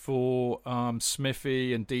launch for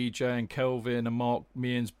Smithy and DJ and Kelvin and Mark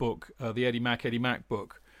Meehan's book, the Eddie Mack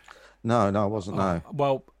book. No, I wasn't. No.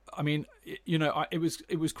 Well, I mean,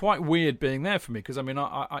 it was quite weird being there for me because I mean,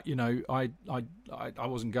 I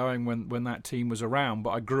wasn't going when that team was around, but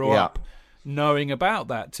I grew up knowing about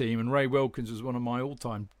that team, and Ray Wilkins was one of my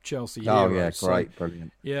all-time Chelsea heroes. Oh yeah, great,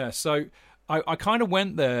 brilliant. Yeah, so I kind of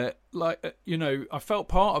went there, like, I felt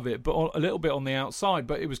part of it, but a little bit on the outside.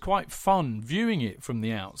 But it was quite fun viewing it from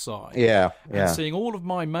the outside. Yeah. And seeing all of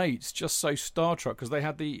my mates just so starstruck because they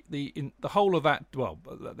had the whole of that. Well,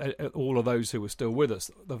 all of those who were still with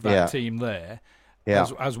us of that team there,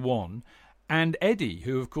 as one. And Eddie,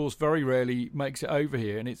 who of course very rarely makes it over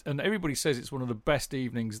here, and everybody says it's one of the best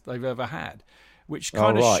evenings they've ever had. Which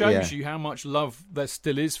kind of shows you how much love there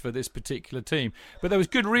still is for this particular team. But there was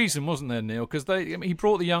good reason, wasn't there, Neil? Because he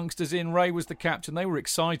brought the youngsters in. Ray was the captain. They were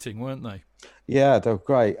exciting, weren't they? Yeah, they were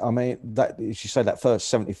great. I mean, that, as you say, that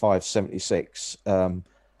first 75-76,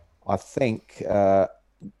 I think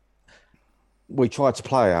we tried to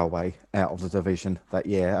play our way out of the division that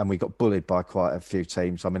year, and we got bullied by quite a few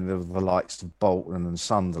teams. I mean, there were the likes of Bolton and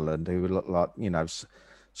Sunderland, who looked like,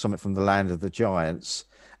 something from the land of the giants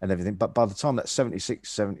and everything. But by the time that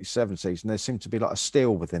 76-77 season, there seemed to be like a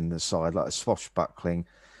steel within the side, like a swashbuckling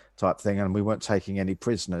type thing, and we weren't taking any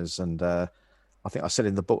prisoners. And I think I said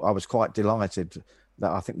in the book, I was quite delighted that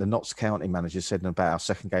I think the Notts County manager said about our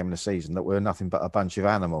second game of the season that we were nothing but a bunch of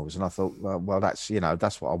animals. And I thought, well, that's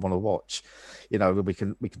that's what I want to watch. We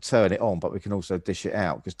can turn it on, but we can also dish it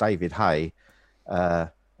out, because David Hay and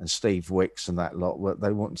Steve Wicks and that lot,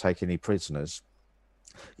 they wouldn't take any prisoners.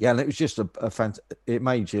 Yeah, and it was just it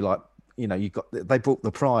made you like, they brought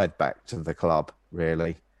the pride back to the club,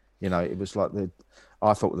 really. It was like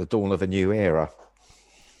I thought the dawn of a new era.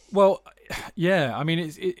 Well, yeah, I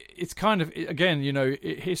mean, it's kind of, again,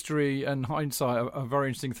 history and hindsight are very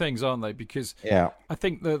interesting things, aren't they? Because I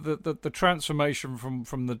think the transformation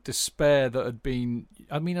from the despair that had been,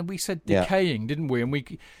 I mean, we said decaying, didn't we? And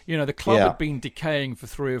the club had been decaying for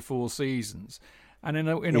 3 or 4 seasons. And in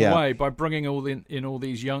a way, by bringing in all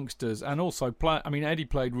these youngsters, and also Eddie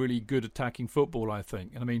played really good attacking football, I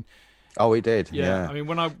think. And I mean, oh, he did. Yeah. I mean,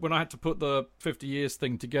 when I had to put the 50 years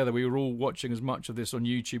thing together, we were all watching as much of this on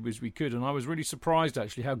YouTube as we could, and I was really surprised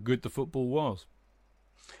actually how good the football was.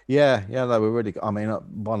 Yeah, they were really good. I mean,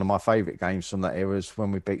 one of my favourite games from that era is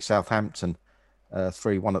when we beat Southampton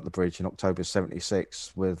 3-1 at the Bridge in October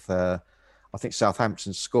 '76. With I think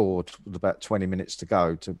Southampton scored with about 20 minutes to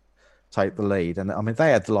go to take the lead. And I mean,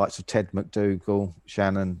 they had the likes of Ted McDougall,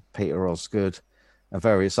 Shannon, Peter Osgood, and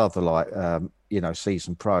various other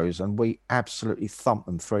seasoned pros, and we absolutely thumped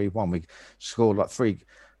them 3-1. We scored like 3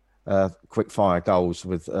 quick fire goals,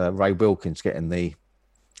 with Ray Wilkins getting the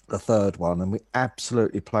third one, and we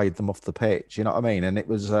absolutely played them off the pitch. You know what I mean? And it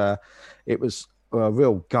was a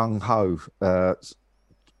real gung ho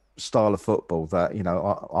style of football that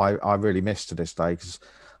I really miss to this day, because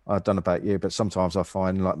I don't know about you, but sometimes I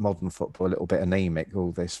find like modern football a little bit anemic.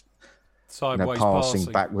 All this sideways passing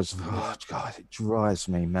backwards. Oh, God, it drives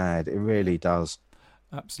me mad. It really does.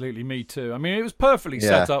 Absolutely, me too. I mean, it was perfectly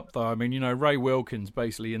set up, though. I mean, Ray Wilkins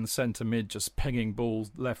basically in the centre mid, just pinging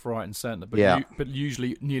balls left, right, and centre, but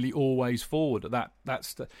usually nearly always forward.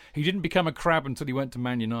 He didn't become a crab until he went to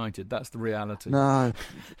Man United. That's the reality. No,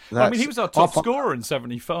 I mean, he was our top scorer in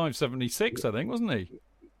 75, 76, I think, wasn't he?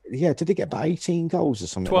 Yeah, did he get about 18 goals or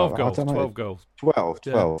something? 12 like goals. I don't know. 12 goals. 12.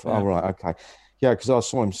 Yeah. Oh, right, okay. Yeah, because I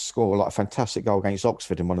saw him score like a fantastic goal against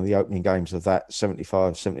Oxford in one of the opening games of that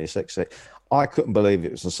 75, 76. I couldn't believe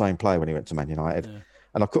it was the same player when he went to Man United. Yeah.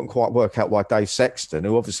 And I couldn't quite work out why Dave Sexton,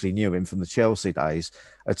 who obviously knew him from the Chelsea days,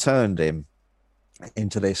 had turned him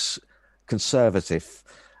into this conservative,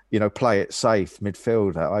 play it safe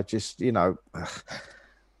midfielder. I just,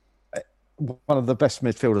 one of the best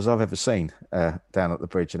midfielders I've ever seen down at the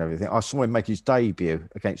Bridge and everything. I saw him make his debut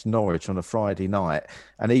against Norwich on a Friday night.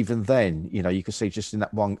 And even then, you could see just in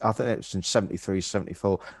that one, I think it was in 73,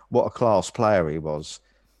 74, what a class player he was.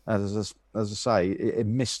 As I say, it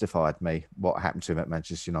mystified me what happened to him at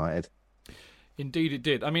Manchester United. Indeed it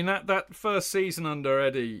did. I mean, that first season under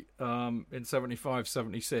Eddie in 75,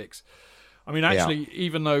 76 I mean, actually,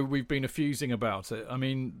 even though we've been effusing about it, I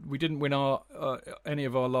mean, we didn't win any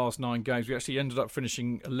of our last 9 games. We actually ended up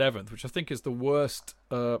finishing 11th, which I think is the worst.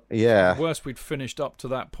 Worst we'd finished up to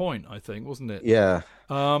that point, I think, wasn't it? Yeah.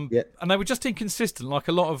 And they were just inconsistent, like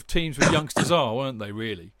a lot of teams with youngsters are, weren't they?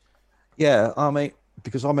 Really? Yeah. I mean,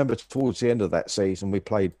 because I remember towards the end of that season, we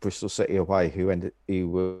played Bristol City away, who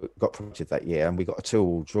got promoted that year, and we got a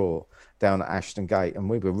 2-2 draw down at Ashton Gate, and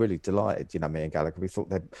we were really delighted. Me and Gallagher, we thought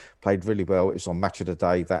they played really well. It was on Match of the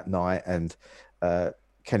Day that night, and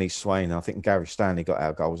Kenny Swain, I think Gary Stanley got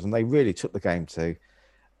our goals, and they really took the game to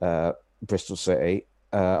Bristol City,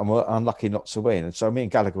 and were unlucky not to win. And so me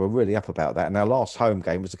and Gallagher were really up about that. And our last home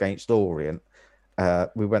game was against Orient.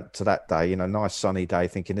 We went to that day, nice sunny day,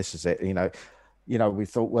 thinking this is it, we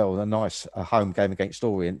thought, well, a home game against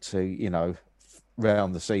Orient to,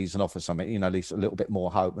 round the season off or something, at least a little bit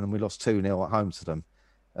more hope. And we lost 2-0 at home to them,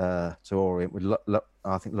 to Orient.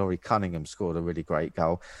 I think Laurie Cunningham scored a really great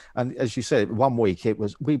goal. And as you said, one week it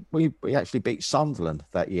was, we actually beat Sunderland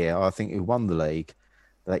that year. I think who won the league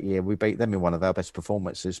that year. We beat them in one of our best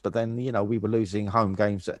performances. But then, we were losing home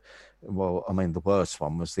games. The worst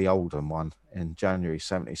one was the Oldham one in January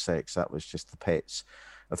 76. That was just the pits.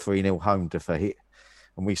 A 3-0 home defeat,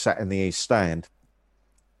 and we sat in the East Stand,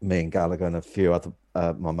 me and Gallagher and a few other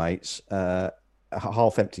my mates, a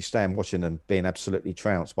half-empty stand, watching them being absolutely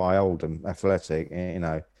trounced by Oldham Athletic.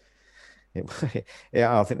 I think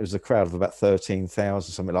it was a crowd of about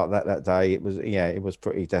 13,000, something like that day. It was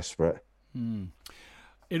pretty desperate.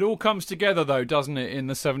 It all comes together, though, doesn't it, in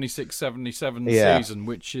the 76-77 season,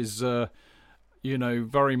 which is,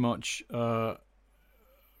 very much.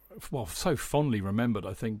 So fondly remembered,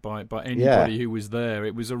 I think, by anybody who was there.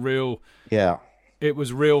 It was it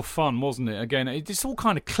was real fun, wasn't it? Again, it just all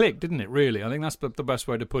kind of clicked, didn't it? Really, I think that's the best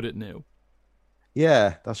way to put it, Neil.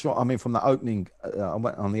 Yeah, that's right. I mean, from the opening, I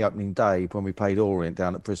went on the opening day when we played Orient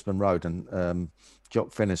down at Brisbane Road, and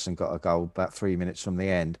Jock Finnison got a goal about 3 minutes from the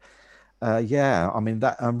end. I mean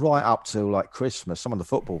that, and right up to like Christmas, some of the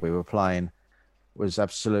football we were playing was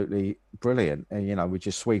absolutely brilliant. And we're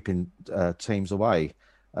just sweeping teams away.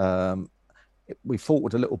 We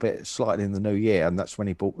faltered a little bit slightly in the new year, and that's when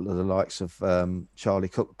he brought the likes of Charlie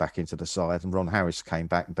Cook back into the side, and Ron Harris came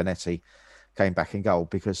back, and Benetti came back in goal.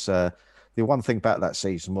 Because the one thing about that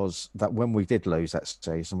season was that when we did lose that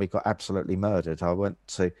season, we got absolutely murdered. I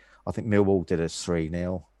think Millwall did us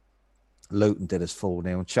 3-0, Luton did us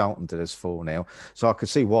 4-0, Charlton did us 4-0. So I could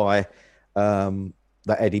see why that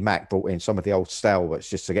Eddie Mack brought in some of the old stalwarts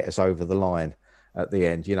just to get us over the line at the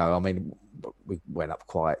end. I mean, we went up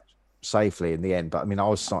quite safely in the end, but I mean, I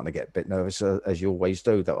was starting to get a bit nervous, as you always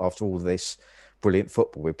do, that after all this brilliant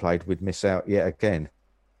football we played, we'd miss out yet again.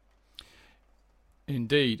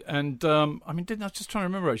 Indeed. And I mean, I was just trying to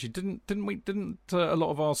remember, actually, didn't a lot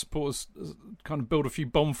of our supporters kind of build a few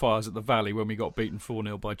bonfires at the Valley when we got beaten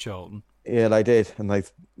 4-0 by Charlton? Yeah, they did, and they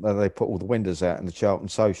put all the windows out in the Charlton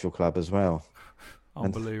Social Club as well.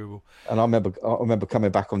 Unbelievable. And I remember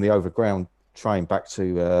coming back on the overground train back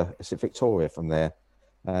to is it Victoria from there,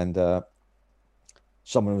 and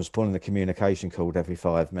someone was pulling the communication cord every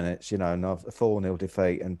 5 minutes, and a 4-0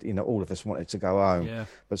 defeat, and all of us wanted to go home,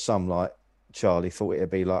 but some like Charlie thought it'd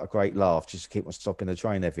be like a great laugh just to keep on stopping the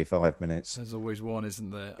train every 5 minutes. There's always one,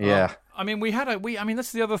 isn't there? Yeah. I mean, I mean,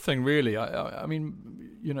 that's the other thing, really. I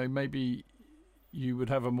mean, maybe you would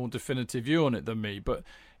have a more definitive view on it than me, but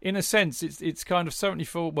in a sense, it's kind of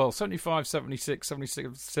 75, 76,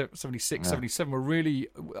 77 were really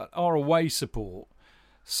our away support.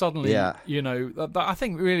 Suddenly, I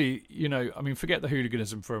think really, I mean, forget the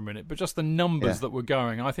hooliganism for a minute, but just the numbers that were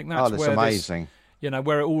going. I think that's where amazing.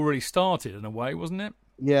 Where it already started in a way, wasn't it?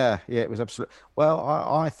 Yeah, it was absolutely. Well,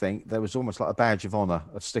 I think there was almost like a badge of honour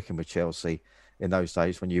of sticking with Chelsea in those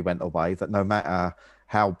days when you went away, that no matter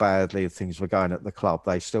how badly things were going at the club,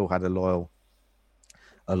 they still had a loyal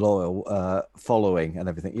following and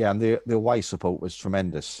everything. Yeah, and the away support was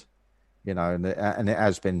tremendous, and it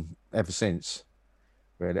has been ever since.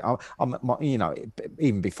 Really,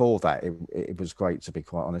 even before that, it was great, to be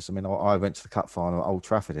quite honest. I mean, I went to the cup final at Old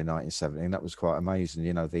Trafford in 1970, and that was quite amazing.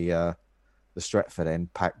 The Stretford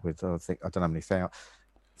end packed with, I don't know how many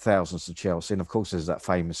thousands of Chelsea, and of course there's that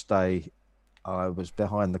famous day I was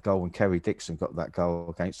behind the goal when Kerry Dixon got that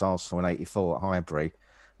goal against Arsenal in '84 at Highbury.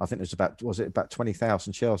 I think it was about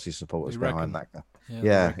 20,000 Chelsea supporters behind that goal.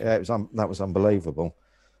 That was unbelievable.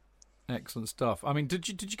 Excellent stuff. I mean, did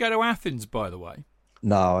you go to Athens, by the way?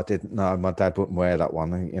 No, I didn't. No, my dad wouldn't wear that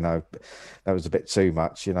one. You know, that was a bit too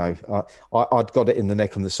much. You know, I'd got it in the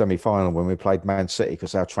neck in the semi-final when we played Man City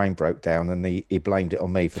because our train broke down, and he blamed it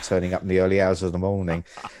on me for turning up in the early hours of the morning,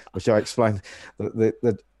 which I explained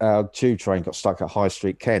that our tube train got stuck at High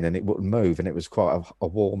Street Ken and it wouldn't move, and it was quite a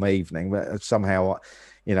warm evening. But somehow,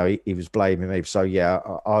 you know, he was blaming me. So yeah,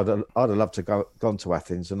 I'd have loved to gone to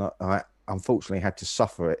Athens, and I unfortunately had to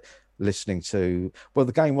suffer it listening to. Well,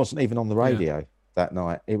 the game wasn't even on the radio. Yeah. That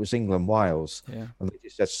night it was England Wales, and they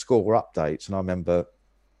just said score updates. And I remember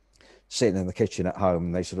sitting in the kitchen at home,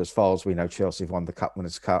 and they said, as far as we know, Chelsea have won the Cup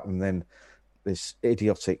Winners' Cup. And then this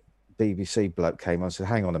idiotic BBC bloke came on and said,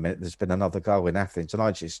 hang on a minute, there's been another goal in Athens. And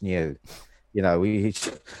I just knew, you know,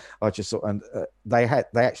 I just thought, and they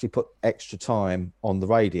actually put extra time on the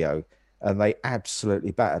radio, and they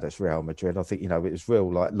absolutely battered us, Real Madrid. I think, you know, it was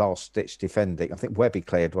real like last ditch defending. I think Webby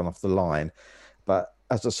cleared one off the line, but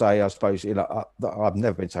as I say, I suppose, you know, I've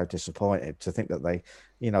never been so disappointed to think that they,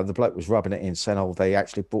 you know, the bloke was rubbing it in, saying, oh, they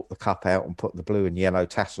actually brought the cup out and put the blue and yellow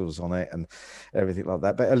tassels on it and everything like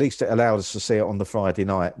that. But at least it allowed us to see it on the Friday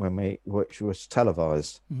night which was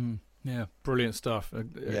televised. Mm-hmm. Yeah, brilliant stuff.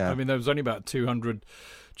 I mean, there was only about 200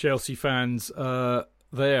 Chelsea fans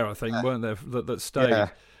there, I think, weren't there, that stayed. Yeah.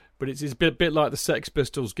 But it's a bit like the Sex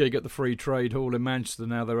Pistols gig at the Free Trade Hall in Manchester.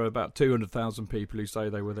 Now there are about 200,000 people who say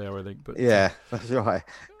they were there, I think. But yeah, that's right.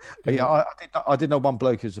 Yeah, I did know one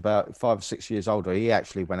bloke who's about 5 or 6 years older. He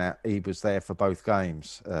actually went out. He was there for both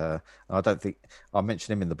games. I don't think I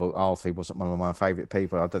mentioned him in the book. Arthur, he wasn't one of my favourite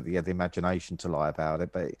people. I don't think he had the imagination to lie about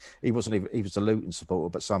it. But he wasn't even. He was a Luton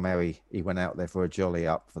supporter, but somehow he went out there for a jolly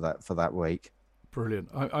up for that week. Brilliant.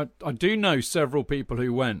 I do know several people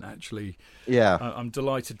who went, actually. Yeah. I'm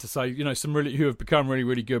delighted to say, you know, some really who have become really,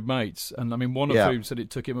 really good mates. And I mean, one of whom said it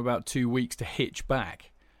took him about 2 weeks to hitch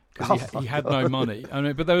back because he had no money. I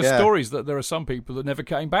mean, but there were stories that there are some people that never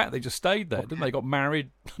came back. They just stayed there, didn't they? Got married,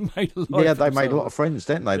 made a life. Yeah, they made a lot of friends,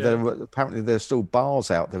 didn't they? Yeah. Apparently, there's still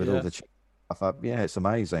bars out there with all the stuff. Yeah, it's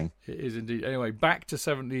amazing. It is indeed. Anyway, back to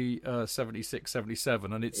 76,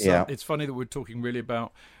 77. And it's funny that we're talking really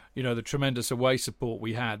about, you know, the tremendous away support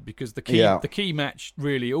we had, because the key match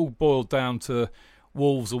really all boiled down to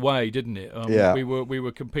Wolves away, didn't it? We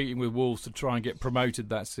were competing with Wolves to try and get promoted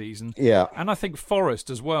that season. Yeah, and I think Forest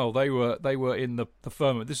as well. They were in the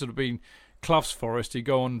firmament. This would have been Clough's Forest who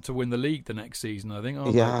go on to win the league the next season, I think.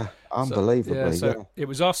 Unbelievably. So it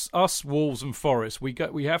was us, Wolves, and Forest.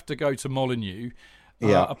 We have to go to Molineux.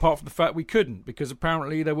 Apart from the fact we couldn't, because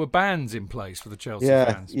apparently there were bans in place for the Chelsea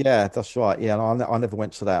fans. Yeah, that's right. Yeah, and I never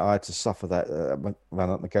went to that. I had to suffer that when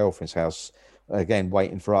at my girlfriend's house, again,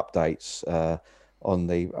 waiting for updates on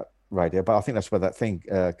the radio. But I think that's where that thing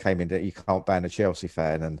came in, that you can't ban a Chelsea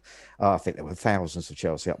fan. And I think there were thousands of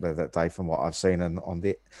Chelsea up there that day from what I've seen. And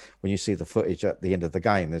when you see the footage at the end of the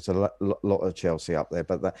game, there's a lot of Chelsea up there.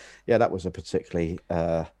 But that was a particularly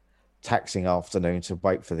taxing afternoon to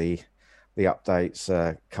wait for the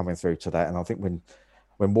updates coming through to that. And I think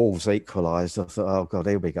when Wolves equalised, I thought, oh God,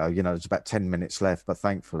 here we go. You know, there's about 10 minutes left, but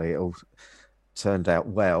thankfully it all turned out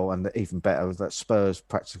well. And even better that Spurs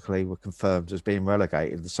practically were confirmed as being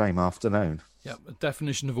relegated the same afternoon. Yeah, a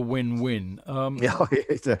definition of a win-win. Yeah,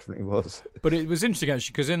 it definitely was. But it was interesting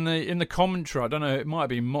actually, because in the commentary, I don't know, it might have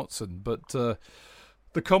been Motson, but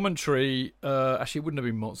the commentary, actually it wouldn't have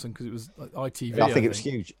been Motson because it was ITV. I think it was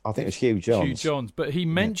huge. I think it was Hugh Johns. Hugh Johns, but he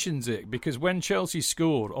mentions it because when Chelsea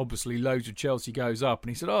scored, obviously loads of Chelsea goes up, and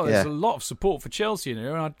he said, "Oh, there's a lot of support for Chelsea in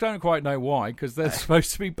here," and I don't quite know why, because they're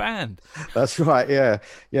supposed to be banned. That's right. Yeah,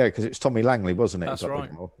 because it's Tommy Langley, wasn't it? That's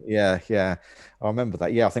right. Yeah. I remember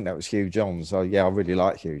that. Yeah, I think that was Hugh Johns. So I really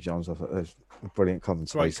like Hugh Johns. I thought it was a brilliant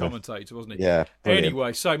commentator. Great commentator, wasn't he? Yeah. Brilliant.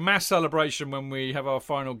 Anyway, so mass celebration when we have our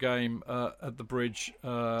final game at the Bridge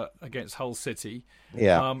against Hull City.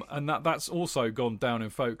 Yeah. And that's also gone down in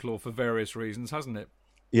folklore for various reasons, hasn't it?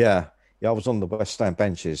 Yeah. I was on the West Stand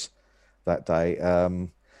benches that day.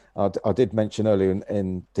 I did mention earlier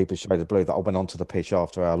in Deeper Shade of Blue that I went onto the pitch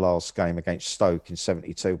after our last game against Stoke in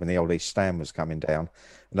 72 when the old East Stand was coming down,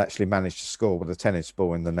 and actually managed to score with a tennis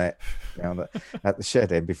ball in the net down at the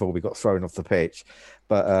shed end before we got thrown off the pitch.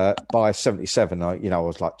 But by 77, I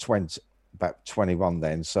was like about 21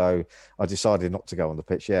 then, so I decided not to go on the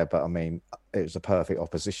pitch. Yeah, but I mean, it was a perfect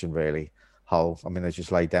opposition, really. Hull. I mean, they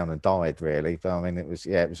just laid down and died, really. But I mean, it was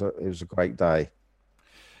a great day.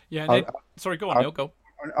 Yeah. Sorry, go on, Neil. Go.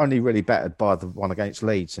 Only really battered by the one against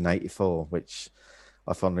Leeds in '84, which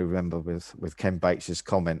I fondly remember with Ken Bates's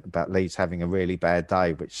comment about Leeds having a really bad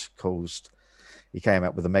day, which caused he came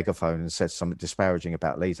out with a megaphone and said something disparaging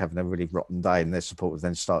about Leeds having a really rotten day, and their supporters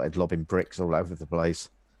then started lobbing bricks all over the place.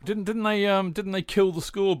 Didn't they kill the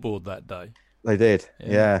scoreboard that day? They did.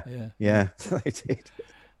 Yeah. yeah. They did.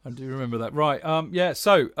 I do remember that. Right. Yeah.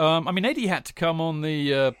 So, I mean, Eddie had to come on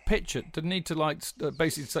the pitch. Didn't need to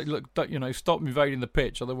basically say, look, stop invading the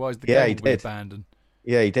pitch, otherwise the game will be abandoned.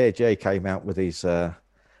 Yeah, he did. Yeah, he came out with his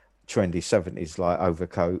trendy 70s like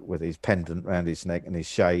overcoat with his pendant around his neck and his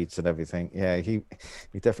shades and everything. Yeah, he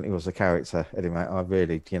definitely was a character, Eddie Mac. I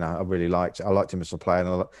really liked it. I liked him as a player,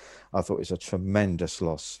 and I thought it was a tremendous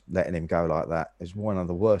loss letting him go like that. It's one of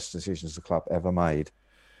the worst decisions the club ever made.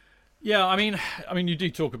 Yeah, I mean, you do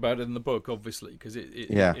talk about it in the book, obviously, because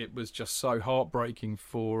it was just so heartbreaking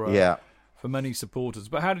for many supporters.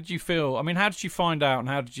 But how did you feel? I mean, how did you find out, and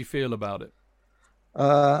how did you feel about it?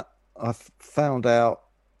 I found out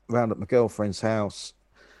round at my girlfriend's house.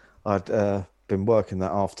 I'd been working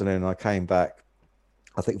that afternoon, and I came back.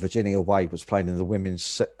 I think Virginia Wade was playing in the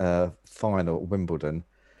women's final at Wimbledon,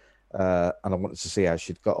 and I wanted to see how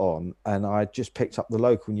she'd got on. And I just picked up the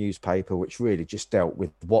local newspaper, which really just dealt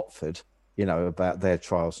with Watford, about their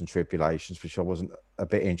trials and tribulations, which I wasn't a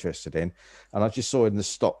bit interested in. And I just saw in the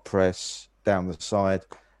stop press down the side,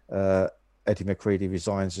 Eddie McCreadie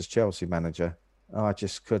resigns as Chelsea manager. I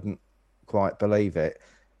just couldn't quite believe it.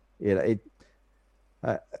 It's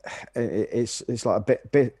like a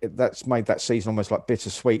bit that's made that season almost like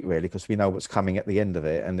bittersweet, really, because we know what's coming at the end of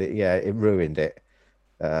it, and it ruined it.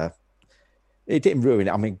 It didn't ruin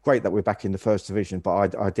it. I mean, great that we're back in the first division,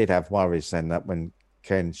 but I did have worries then that when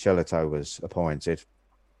Ken Shellito was appointed,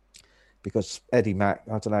 because Eddie Mac,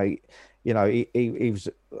 I don't know, he was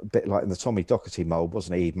a bit like in the Tommy Docherty mould,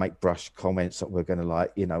 wasn't he? He'd make brush comments that we're going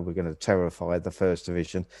to terrify the first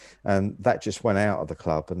division, and that just went out of the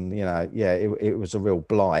club. And it was a real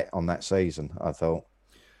blight on that season, I thought.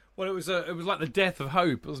 Well, it was like the death of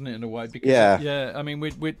hope, wasn't it, in a way? Because, I mean,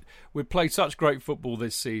 we'd played such great football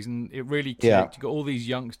this season. It really clicked. Yeah. You got all these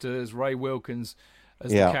youngsters, Ray Wilkins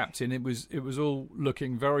as the captain. It was all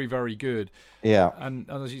looking very, very good. Yeah. And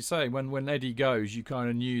as you say, when Eddie goes, you kind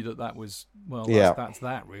of knew that was, that's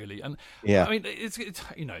that, really. And I mean,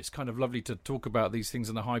 it's kind of lovely to talk about these things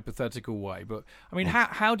in a hypothetical way. But I mean,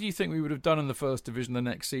 how do you think we would have done in the first division the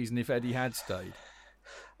next season if Eddie had stayed?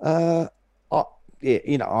 I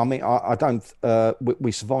don't.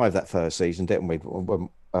 We survived that first season, didn't we?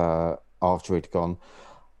 After he'd gone,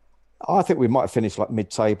 I think we might have finished like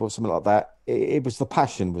mid-table, something like that. It was the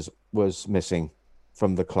passion was missing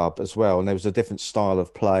from the club as well, and there was a different style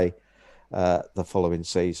of play the following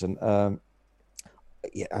season.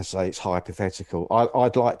 I say it's hypothetical.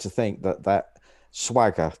 I'd like to think that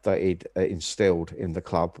swagger that he'd instilled in the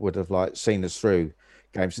club would have seen us through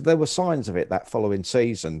games. There were signs of it that following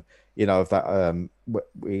season. Of that,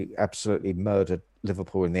 we absolutely murdered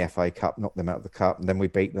Liverpool in the FA Cup, knocked them out of the cup, and then we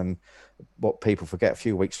beat them. What people forget, a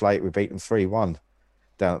few weeks later, we beat them 3-1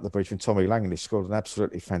 down at the bridge when Tommy Langley scored an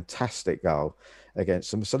absolutely fantastic goal against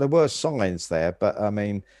them. So there were signs there, but I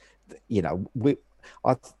mean, I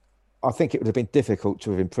think it would have been difficult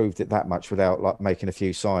to have improved it that much without making a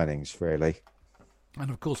few signings, really. And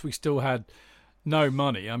of course, we still had no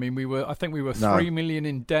money. I mean, I think we were 3 million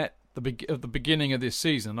in debt at the beginning of this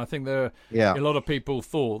season. I think a lot of people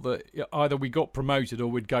thought that either we got promoted or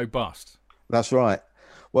we'd go bust. That's right.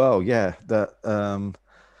 Well, yeah, that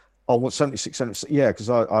 76, 76, yeah, because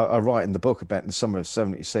I write in the book about in the summer of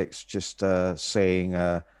 76, just seeing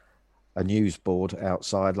a news board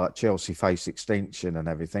outside like Chelsea face extinction and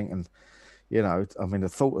everything, and I mean, the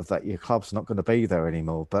thought of that, your club's not going to be there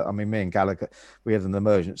anymore. But I mean, me and Gallagher, we had an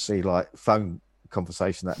emergency phone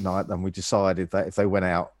conversation that night, and we decided that if they went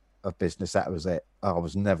out of business, that was it. I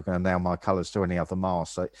was never going to nail my colours to any other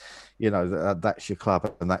mast. So, that's your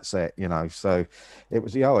club and that's it. So it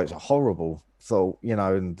was it's a horrible thought.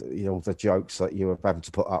 And the jokes that you were having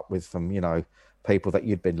to put up with from people that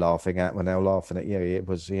you'd been laughing at when they were laughing at you. It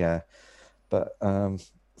was but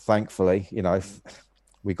thankfully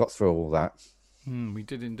we got through all that. We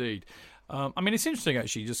did indeed. I mean, it's interesting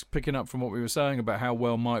actually, just picking up from what we were saying about how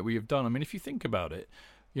well might we have done. I mean, if you think about it.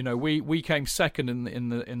 We came second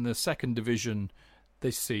in the second division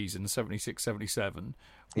this season, 76-77.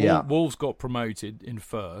 Yeah. Wolves got promoted in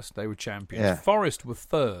first; they were champions. Yeah. Forest were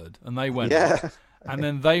third, and they went up. And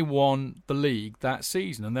then they won the league that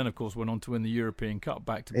season, and then of course went on to win the European Cup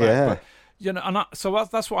back to back. Yeah. But so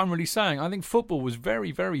that's what I'm really saying. I think football was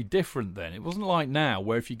very, very different then. It wasn't like now,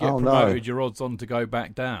 where if you get promoted, your odds on to go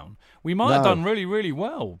back down. We might have done really, really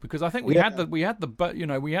well because I think we had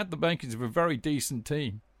the makings of a very decent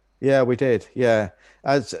team. Yeah, we did. Yeah,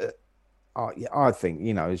 as I think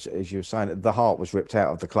as you were saying, the heart was ripped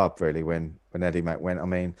out of the club really when Eddie Mac went. I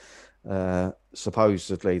mean,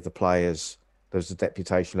 supposedly the players, there was a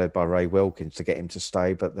deputation led by Ray Wilkins to get him to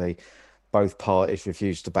stay, but both parties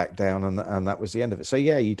refused to back down, and that was the end of it. So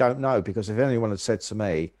yeah, you don't know, because if anyone had said to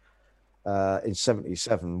me in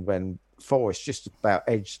 '77, when Forest just about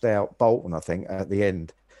edged out Bolton, I think, at the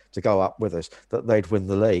end to go up with us, that they'd win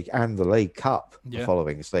the league and the League Cup the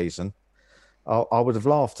following season, I would have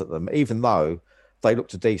laughed at them, even though they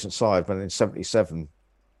looked a decent side. When in '77,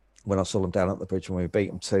 when I saw them down at the bridge when we beat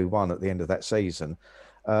them 2-1 at the end of that season,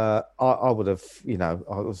 I would have, I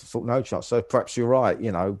would have thought no chance. So perhaps you're right,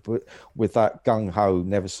 but with that gung-ho,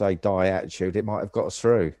 never say die attitude, it might have got us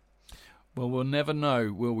through. Well, we'll never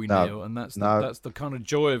know, will we, No. Neil? And that's the kind of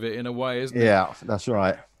joy of it, in a way, isn't it? Yeah, that's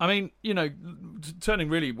right. I mean, turning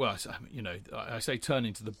really, well, I say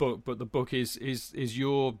turning to the book, but the book is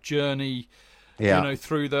your journey,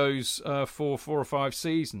 through those 4 or 5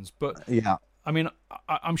 seasons. But yeah, I mean,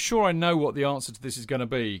 I'm sure I know what the answer to this is going to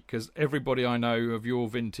be, because everybody I know of your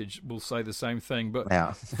vintage will say the same thing.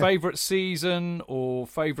 But favourite season or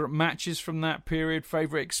favourite matches from that period,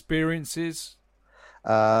 favourite experiences?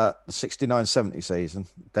 The 69-70 season,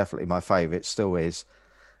 definitely my favourite, still is.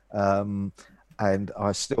 And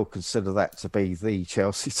I still consider that to be the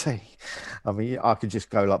Chelsea team. I mean, I could just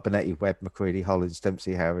go like Bonetti, Webb, McCready, Hollins,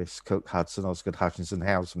 Dempsey, Harris, Cook, Hudson, Osgood, Hutchinson,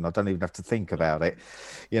 Houseman. I don't even have to think about it.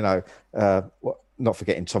 Not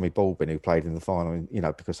forgetting Tommy Baldwin, who played in the final,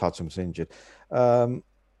 because Hudson was injured. I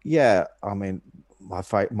mean, my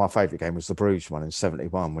favourite game was the Bruges one in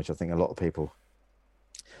 '71, which I think a lot of people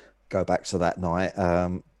go back to that night.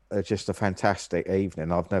 Just a fantastic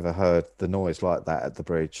evening. I've never heard the noise like that at the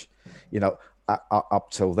bridge.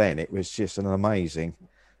 Up till then, it was just an amazing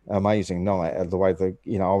night. The way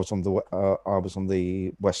I was on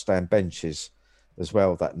the West Stand benches as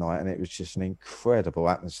well that night, and it was just an incredible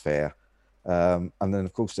atmosphere. And then,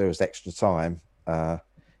 of course, there was extra time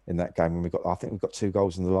in that game, and I think we got 2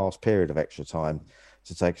 goals in the last period of extra time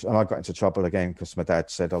to take. And I got into trouble again because my dad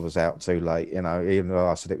said I was out too late. Even though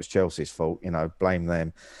I said it was Chelsea's fault. Blame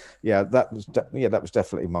them. Yeah, that was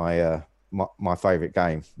definitely my favourite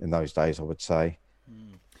game in those days, I would say.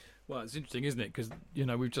 Well, it's interesting, isn't it? Because,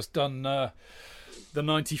 we've just done the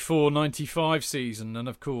 94-95 season, and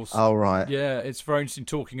of course... Oh, right. Yeah, it's very interesting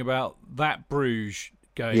talking about that Bruges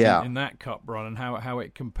game in that cup run, and how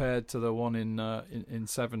it compared to the one in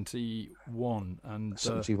 71. And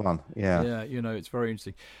 71, yeah. Yeah, it's very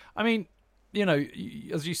interesting. I mean,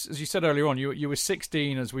 as you said earlier on, you were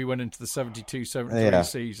 16 as we went into the 72-73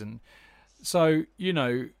 season. So,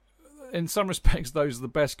 in some respects, those are the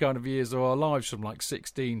best kind of years of our lives, from like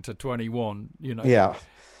 16 to 21. Yeah.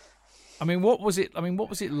 I mean, what was it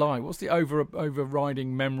like? What's the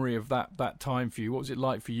overriding memory of that time for you? What was it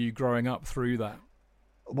like for you growing up through that?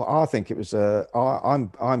 Well, I think it was.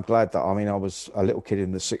 I'm glad that. I mean, I was a little kid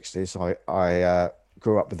in the '60s. I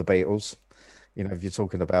grew up with the Beatles. If you're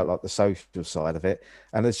talking about like the social side of it,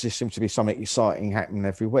 and there just seemed to be something exciting happening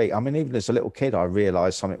every week. I mean, even as a little kid, I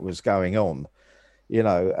realised something was going on.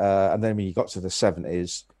 And then when you got to the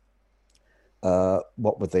 '70s,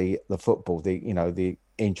 what with the football, the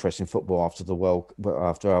interest in football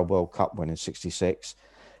after our World Cup win in '66,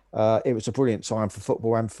 it was a brilliant time for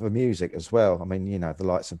football and for music as well. I mean, the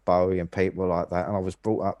likes of Bowie and people like that. And I was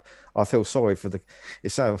brought up. I feel sorry for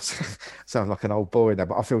it sounds like an old boy now,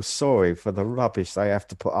 but I feel sorry for the rubbish they have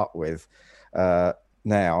to put up with now.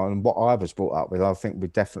 And what I was brought up with, I think we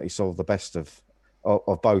definitely saw the best of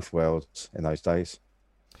both worlds in those days.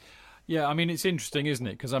 Yeah, I mean, it's interesting, isn't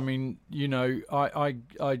it? Because I mean, I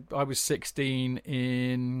was 16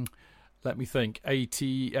 in, let me think,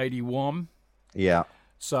 81. Yeah.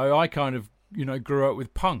 So I kind of, grew up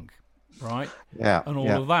with punk, right? Yeah. And all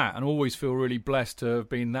of that, and always feel really blessed to have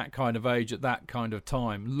been that kind of age at that kind of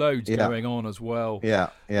time. Loads going on as well. Yeah.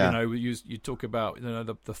 You talk about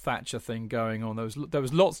the Thatcher thing going on. There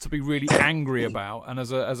was lots to be really angry about, and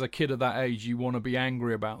as a kid of that age, you want to be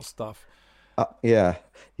angry about stuff. Yeah.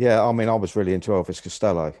 I mean, I was really into Elvis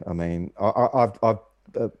Costello. I mean, I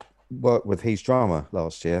worked with his drummer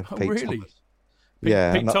last year. Oh, Pete really? Thomas.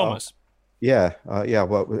 Pete Thomas.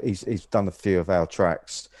 He's done a few of our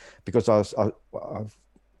tracks because I've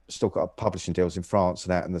still got publishing deals in France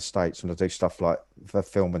and out in the States, and I do stuff like for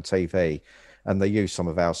film and TV, and they use some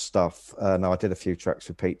of our stuff. And I did a few tracks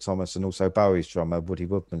with Pete Thomas and also Bowie's drummer Woody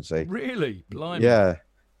Woodmansey. Really? Blimey.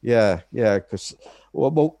 Yeah. Because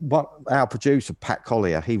our producer Pat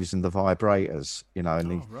Collier, he was in the Vibrators,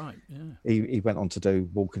 and he went on to do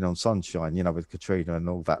Walking on Sunshine, with Katrina and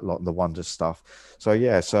all that lot and the Wonder stuff.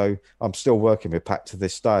 So so I'm still working with Pat to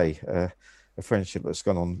this day. A friendship that's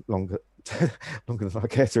gone on longer than I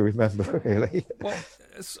care to remember, really. Well,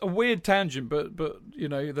 it's a weird tangent, but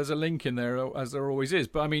there's a link in there, as there always is.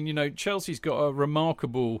 But I mean, Chelsea's got a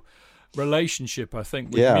remarkable relationship, I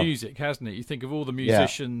think, with music, hasn't it? You think of all the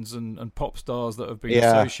musicians and pop stars that have been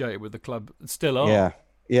associated with the club and still are.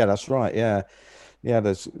 Yeah, that's right. Yeah,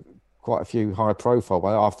 there's quite a few high profile.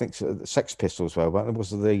 Well, I think the Sex Pistols were. But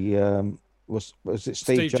was it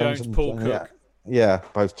Steve Jones and Paul Cook? Yeah,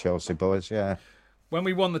 both Chelsea boys. Yeah. When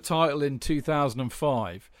we won the title in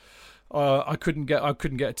 2005. I couldn't get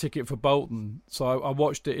a ticket for Bolton, so I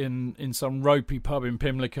watched it in some ropey pub in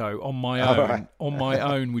Pimlico on my own. Right. On my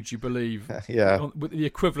own, would you believe? Yeah. With the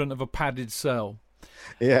equivalent of a padded cell.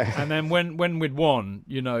 Yeah. And then when we'd won,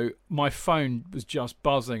 my phone was just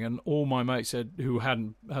buzzing, and all my mates said who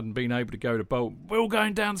hadn't been able to go to Bolton, we're all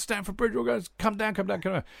going down to Stamford Bridge. We're going, come down.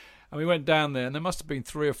 And we went down there, and there must have been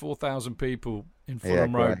 3,000 or 4,000 people in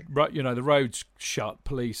Fulham Road. The road's shut,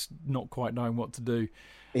 police not quite knowing what to do.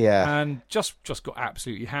 Yeah, and just got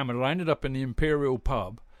absolutely hammered. I ended up in the Imperial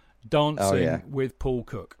pub dancing with Paul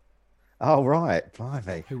Cook. Oh right,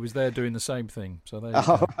 blimey! Who was there doing the same thing? So there.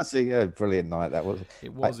 I see. Yeah, brilliant night that was.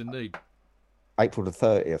 It was indeed. April the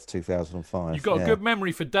 30th, 2005. You've got a good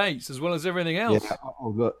memory for dates as well as everything else. Yeah. Oh,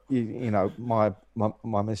 look, my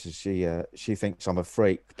missus, she thinks I'm a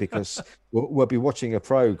freak because we'll be watching a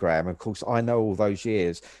program. Of course, I know all those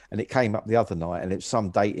years, and it came up the other night, and it's some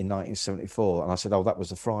date in 1974, and I said, "Oh, that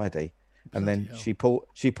was a Friday," and then she pulls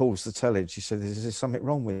the telly, and she said, "Is there something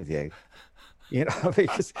wrong with you?"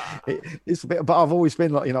 Because it's a bit. But I've always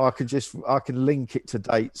been like, I can link it to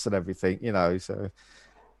dates and everything, so.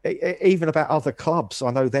 Even about other clubs, I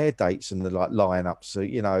know their dates and the lineups,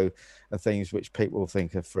 and things which people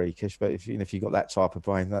think are freakish. But if you've got that type of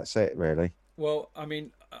brain, that's it, really. Well, I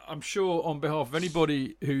mean, I'm sure on behalf of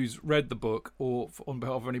anybody who's read the book, or on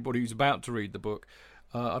behalf of anybody who's about to read the book,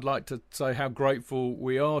 I'd like to say how grateful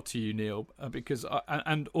we are to you, Neil, because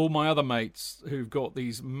and all my other mates who've got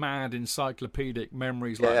these mad encyclopedic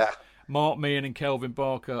memories like Mark Meehan and Kelvin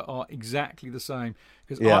Barker are exactly the same.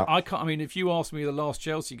 Because I can't. I mean, if you asked me the last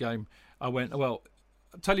Chelsea game, I went, well,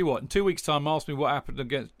 I'll tell you what. In 2 weeks' time, ask me what happened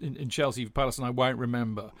against in Chelsea for Palace, and I won't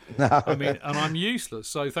remember. No. I mean, and I'm useless.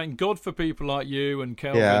 So thank God for people like you and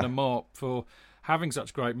Kelvin and Mark for having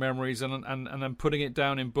such great memories and then putting it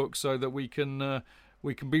down in books so that we can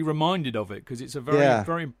be reminded of it, because it's a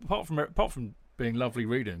very apart from being lovely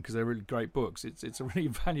reading, because they're really great books. It's a really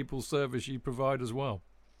valuable service you provide as well.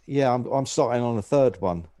 Yeah, I'm starting on a third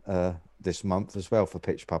one this month as well for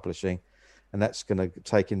Pitch Publishing, and that's going to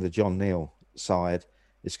take in the John Neal side.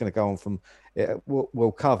 It's going to go on from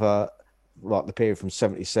we'll cover like the period from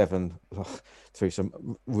 77 through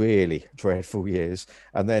some really dreadful years,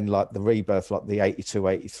 and then like the rebirth, like the 82,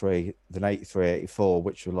 83, then 83, 84,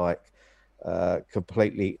 which were like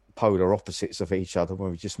completely polar opposites of each other,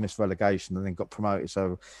 when we just missed relegation and then got promoted.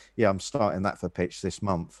 So yeah, I'm starting that for Pitch this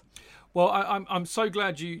month. Well, I'm so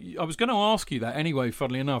glad you. I was going to ask you that anyway,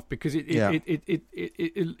 funnily enough, because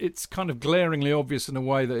it's kind of glaringly obvious in a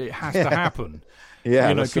way that it has to happen.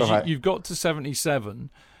 Yeah, because you've got to 77.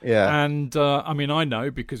 Yeah, and I mean, I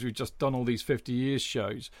know because we've just done all these 50 years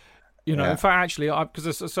shows. In fact, actually, because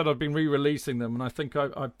as I said, I've been re-releasing them, and I think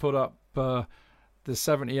I put up the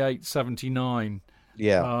 78, 79.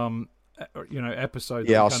 Yeah. Episode.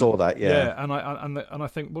 Yeah, I saw that. Yeah, and I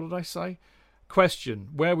think, what did I say? Question: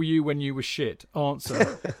 where were you when you were shit?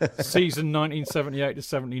 Answer: season 1978 to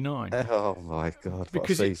 79. Oh my God!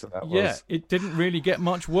 Because what a season that was. Yeah, it didn't really get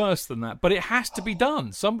much worse than that, but it has to be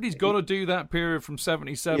done. Somebody's got to do that period from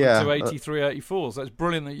 77 to 83, 84. So it's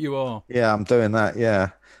brilliant that you are. Yeah, I'm doing that.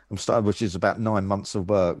 Yeah, I'm starting, which is about 9 months of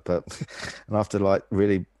work, but and after like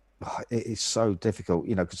really. It is so difficult,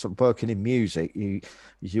 because working in music,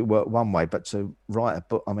 you work one way, but to write a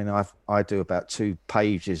book, I mean, I do about 2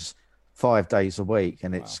 pages 5 days a week,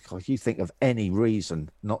 and it's you think of any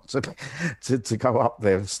reason not to go up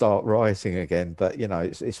there and start writing again, but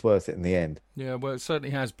it's worth it in the end. Yeah, well, it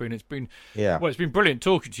certainly has been. It's been it's been brilliant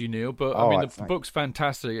talking to you, Neil. But I mean, the book's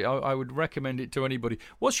fantastic. I would recommend it to anybody.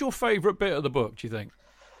 What's your favourite bit of the book, do you think?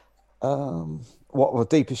 What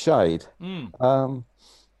Deeper Shade?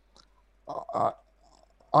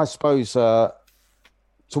 I suppose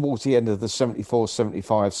towards the end of the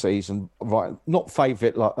 74-75 season, right? Not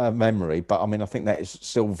favourite like memory, but I mean I think that is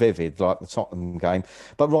still vivid, like the Tottenham game.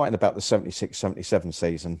 But writing about the 76-77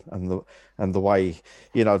 season and the way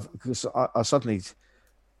because I suddenly,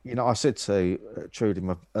 I said to Trudy,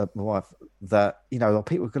 my wife, that, you know,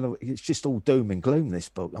 people are going to, it's just all doom and gloom, this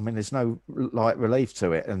book. I mean, there's no light relief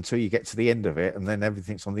to it until you get to the end of it, and then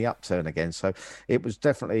everything's on the upturn again. So it was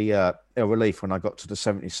definitely a relief when I got to the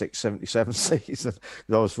 76-77 season.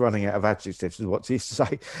 I was running out of adjectives to what to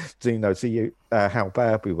say, to you, how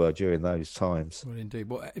bad we were during those times. Well, indeed.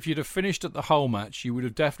 Well, if you'd have finished at the whole match, you would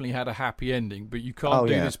have definitely had a happy ending, but you can't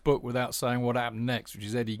do this book without saying what happened next, which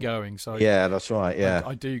is Eddie going. So yeah, that's right. Yeah,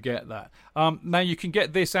 I do get that. Now you can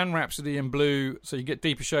get this and Rhapsody in Blue, so you get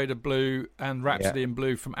Deeper Shade of Blue and Rhapsody in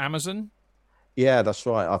Blue from Amazon. Yeah, that's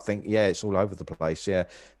right. I think, it's all over the place. Yeah,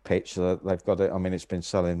 Pitch, they've got it. I mean, it's been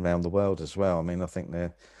selling around the world as well. I mean, I think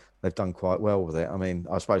they've done quite well with it. I mean,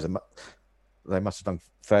 I suppose they must have done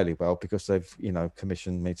fairly well because they've,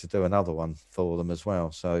 commissioned me to do another one for them as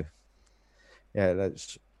well. So, yeah,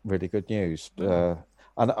 that's really good news. And,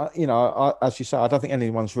 as you say, I don't think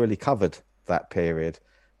anyone's really covered that period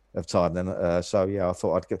of time then. So, yeah, I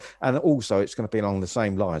thought I'd get... And also, it's going to be along the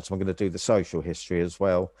same lines. So I'm going to do the social history as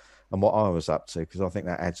well and what I was up to, because I think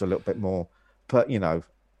that adds a little bit more,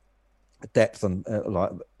 depth and,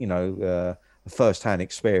 first-hand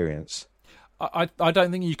experience. I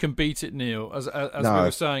don't think you can beat it, Neil, as we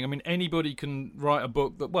were saying. I mean, anybody can write a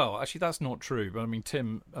book that, well, actually, that's not true. But, I mean,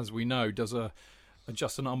 Tim, as we know, does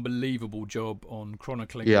just an unbelievable job on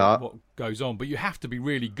chronicling what goes on. But you have to be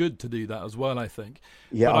really good to do that as well, I think.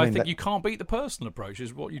 Yeah, but I think you can't beat the personal approach,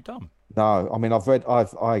 is what you've done. No, I mean, I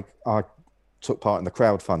took part in the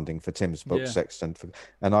crowdfunding for Tim's book, Sextant.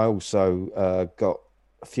 And I also got...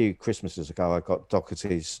 a few Christmases ago, I got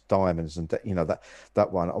Doherty's Diamonds, and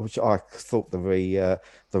that one, which I thought the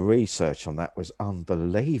research on that was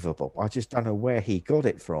unbelievable. I just don't know where he got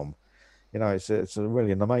it from. It's a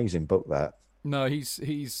really an amazing book, that. No,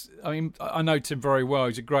 he's. I mean, I know Tim very well.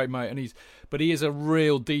 He's a great mate, but he is a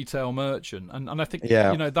real detail merchant, and I think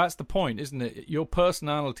that's the point, isn't it? Your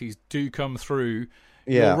personalities do come through.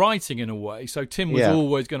 Your writing in a way. So Tim was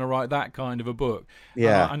always going to write that kind of a book.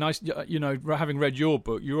 Yeah, and I, having read your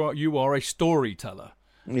book, you are a storyteller.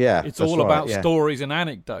 Yeah, it's all about stories and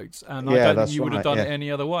anecdotes, and I don't think you would have done it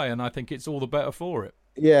any other way. And I think it's all the better for it.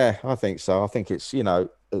 Yeah, I think so. I think it's I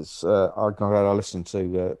listened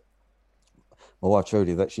to my wife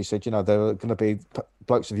Trudy, that she said, there are going to be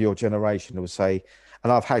blokes of your generation who would say,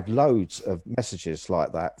 and I've had loads of messages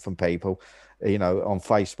like that from people, on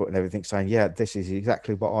Facebook and everything, saying, yeah, this is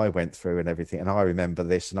exactly what I went through and everything, and I remember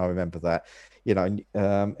this and I remember that.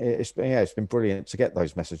 It's been brilliant to get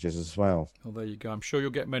those messages as well. Well, there you go. I'm sure you'll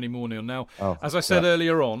get many more, Neil. Now, as I said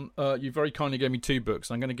earlier on, you very kindly gave me 2 books.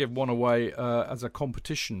 I'm going to give one away as a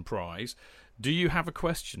competition prize. Do you have a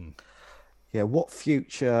question? Yeah, what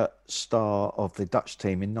future star of the Dutch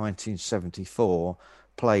team in 1974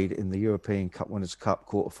 played in the European Cup Winners' Cup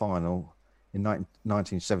quarter-final in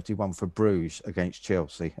 1971 for Bruges against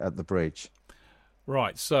Chelsea at the Bridge?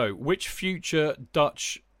 Right, so which future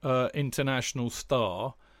Dutch international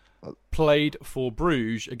star played for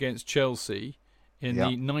Bruges against Chelsea in the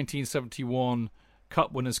 1971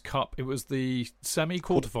 Cup Winners' Cup? It was the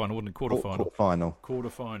quarter-final, wasn't it?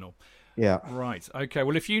 Quarter-final. Yeah. Right. Okay.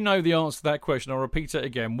 Well, if you know the answer to that question, I'll repeat it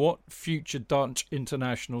again. What future Dutch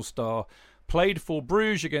international star played for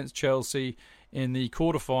Bruges against Chelsea in the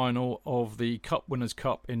quarter-final of the Cup Winners'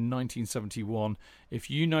 Cup in 1971? If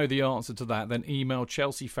you know the answer to that, then email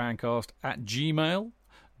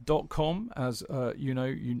chelseafancast@gmail.com, as you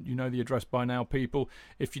know the address by now, people.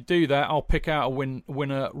 If you do that, I'll pick out a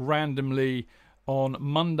winner randomly on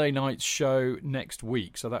Monday night's show next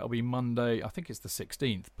week. So that'll be Monday, I think it's the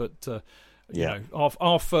 16th, but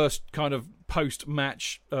our first kind of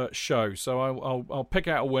post-match show. So I'll pick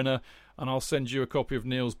out a winner and I'll send you a copy of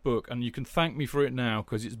Neil's book, and you can thank me for it now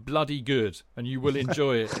because it's bloody good and you will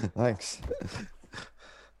enjoy it. Thanks.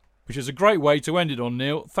 Which is a great way to end it on,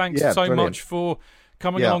 Neil. Thanks so much for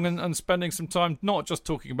coming along and spending some time not just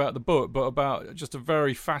talking about the book, but about just a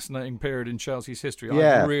very fascinating period in Chelsea's history.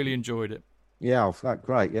 I really enjoyed it. Yeah,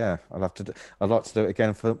 great. Yeah, I'd like to do it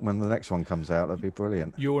again for when the next one comes out. That'd be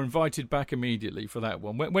brilliant. You're invited back immediately for that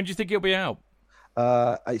one. When do you think it'll be out?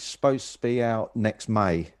 It's supposed to be out next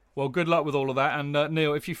May. Well, good luck with all of that. And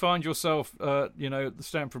Neil, if you find yourself, at the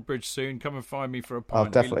Stamford Bridge soon, come and find me for a pint.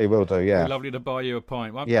 I definitely will do. Yeah, it'd be lovely to buy you a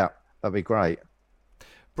pint. Yeah, that'd be great.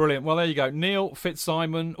 Brilliant. Well, there you go. Neil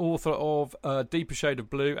Fitzsimon, author of Deeper Shade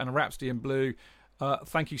of Blue and Rhapsody in Blue.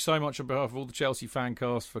 Thank you so much on behalf of all the Chelsea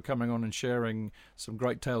Fancast for coming on and sharing some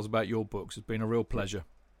great tales about your books. It's been a real pleasure.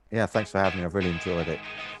 Yeah, thanks for having me. I've really enjoyed it.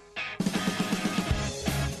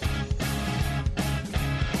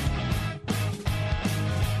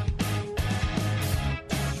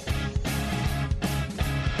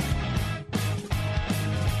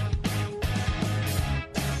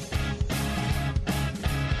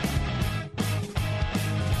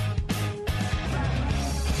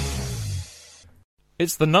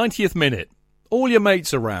 It's the 90th minute. All your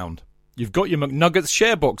mates around. You've got your McNuggets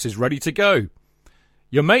share boxes ready to go.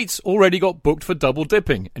 Your mates already got booked for double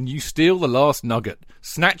dipping, and you steal the last nugget,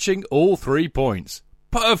 snatching all 3 points.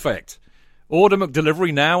 Perfect! Order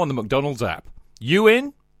McDelivery now on the McDonald's app. You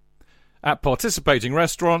in? At participating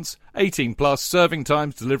restaurants, 18 plus, serving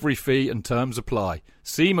times, delivery fee and terms apply.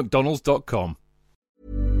 See mcdonalds.com.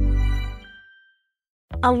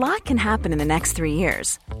 A lot can happen in the next 3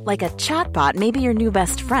 years. Like a chatbot may be your new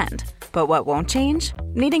best friend. But what won't change?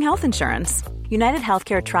 Needing health insurance. United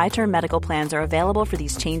Healthcare Tri-Term Medical Plans are available for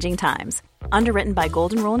these changing times. Underwritten by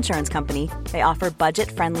Golden Rule Insurance Company, they offer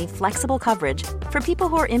budget-friendly, flexible coverage for people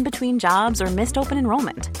who are in between jobs or missed open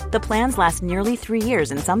enrollment. The plans last nearly 3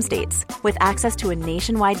 years in some states, with access to a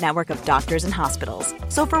nationwide network of doctors and hospitals.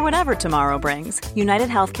 So for whatever tomorrow brings, United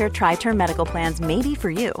Healthcare Tri-Term Medical Plans may be for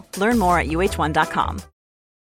you. Learn more at uh1.com.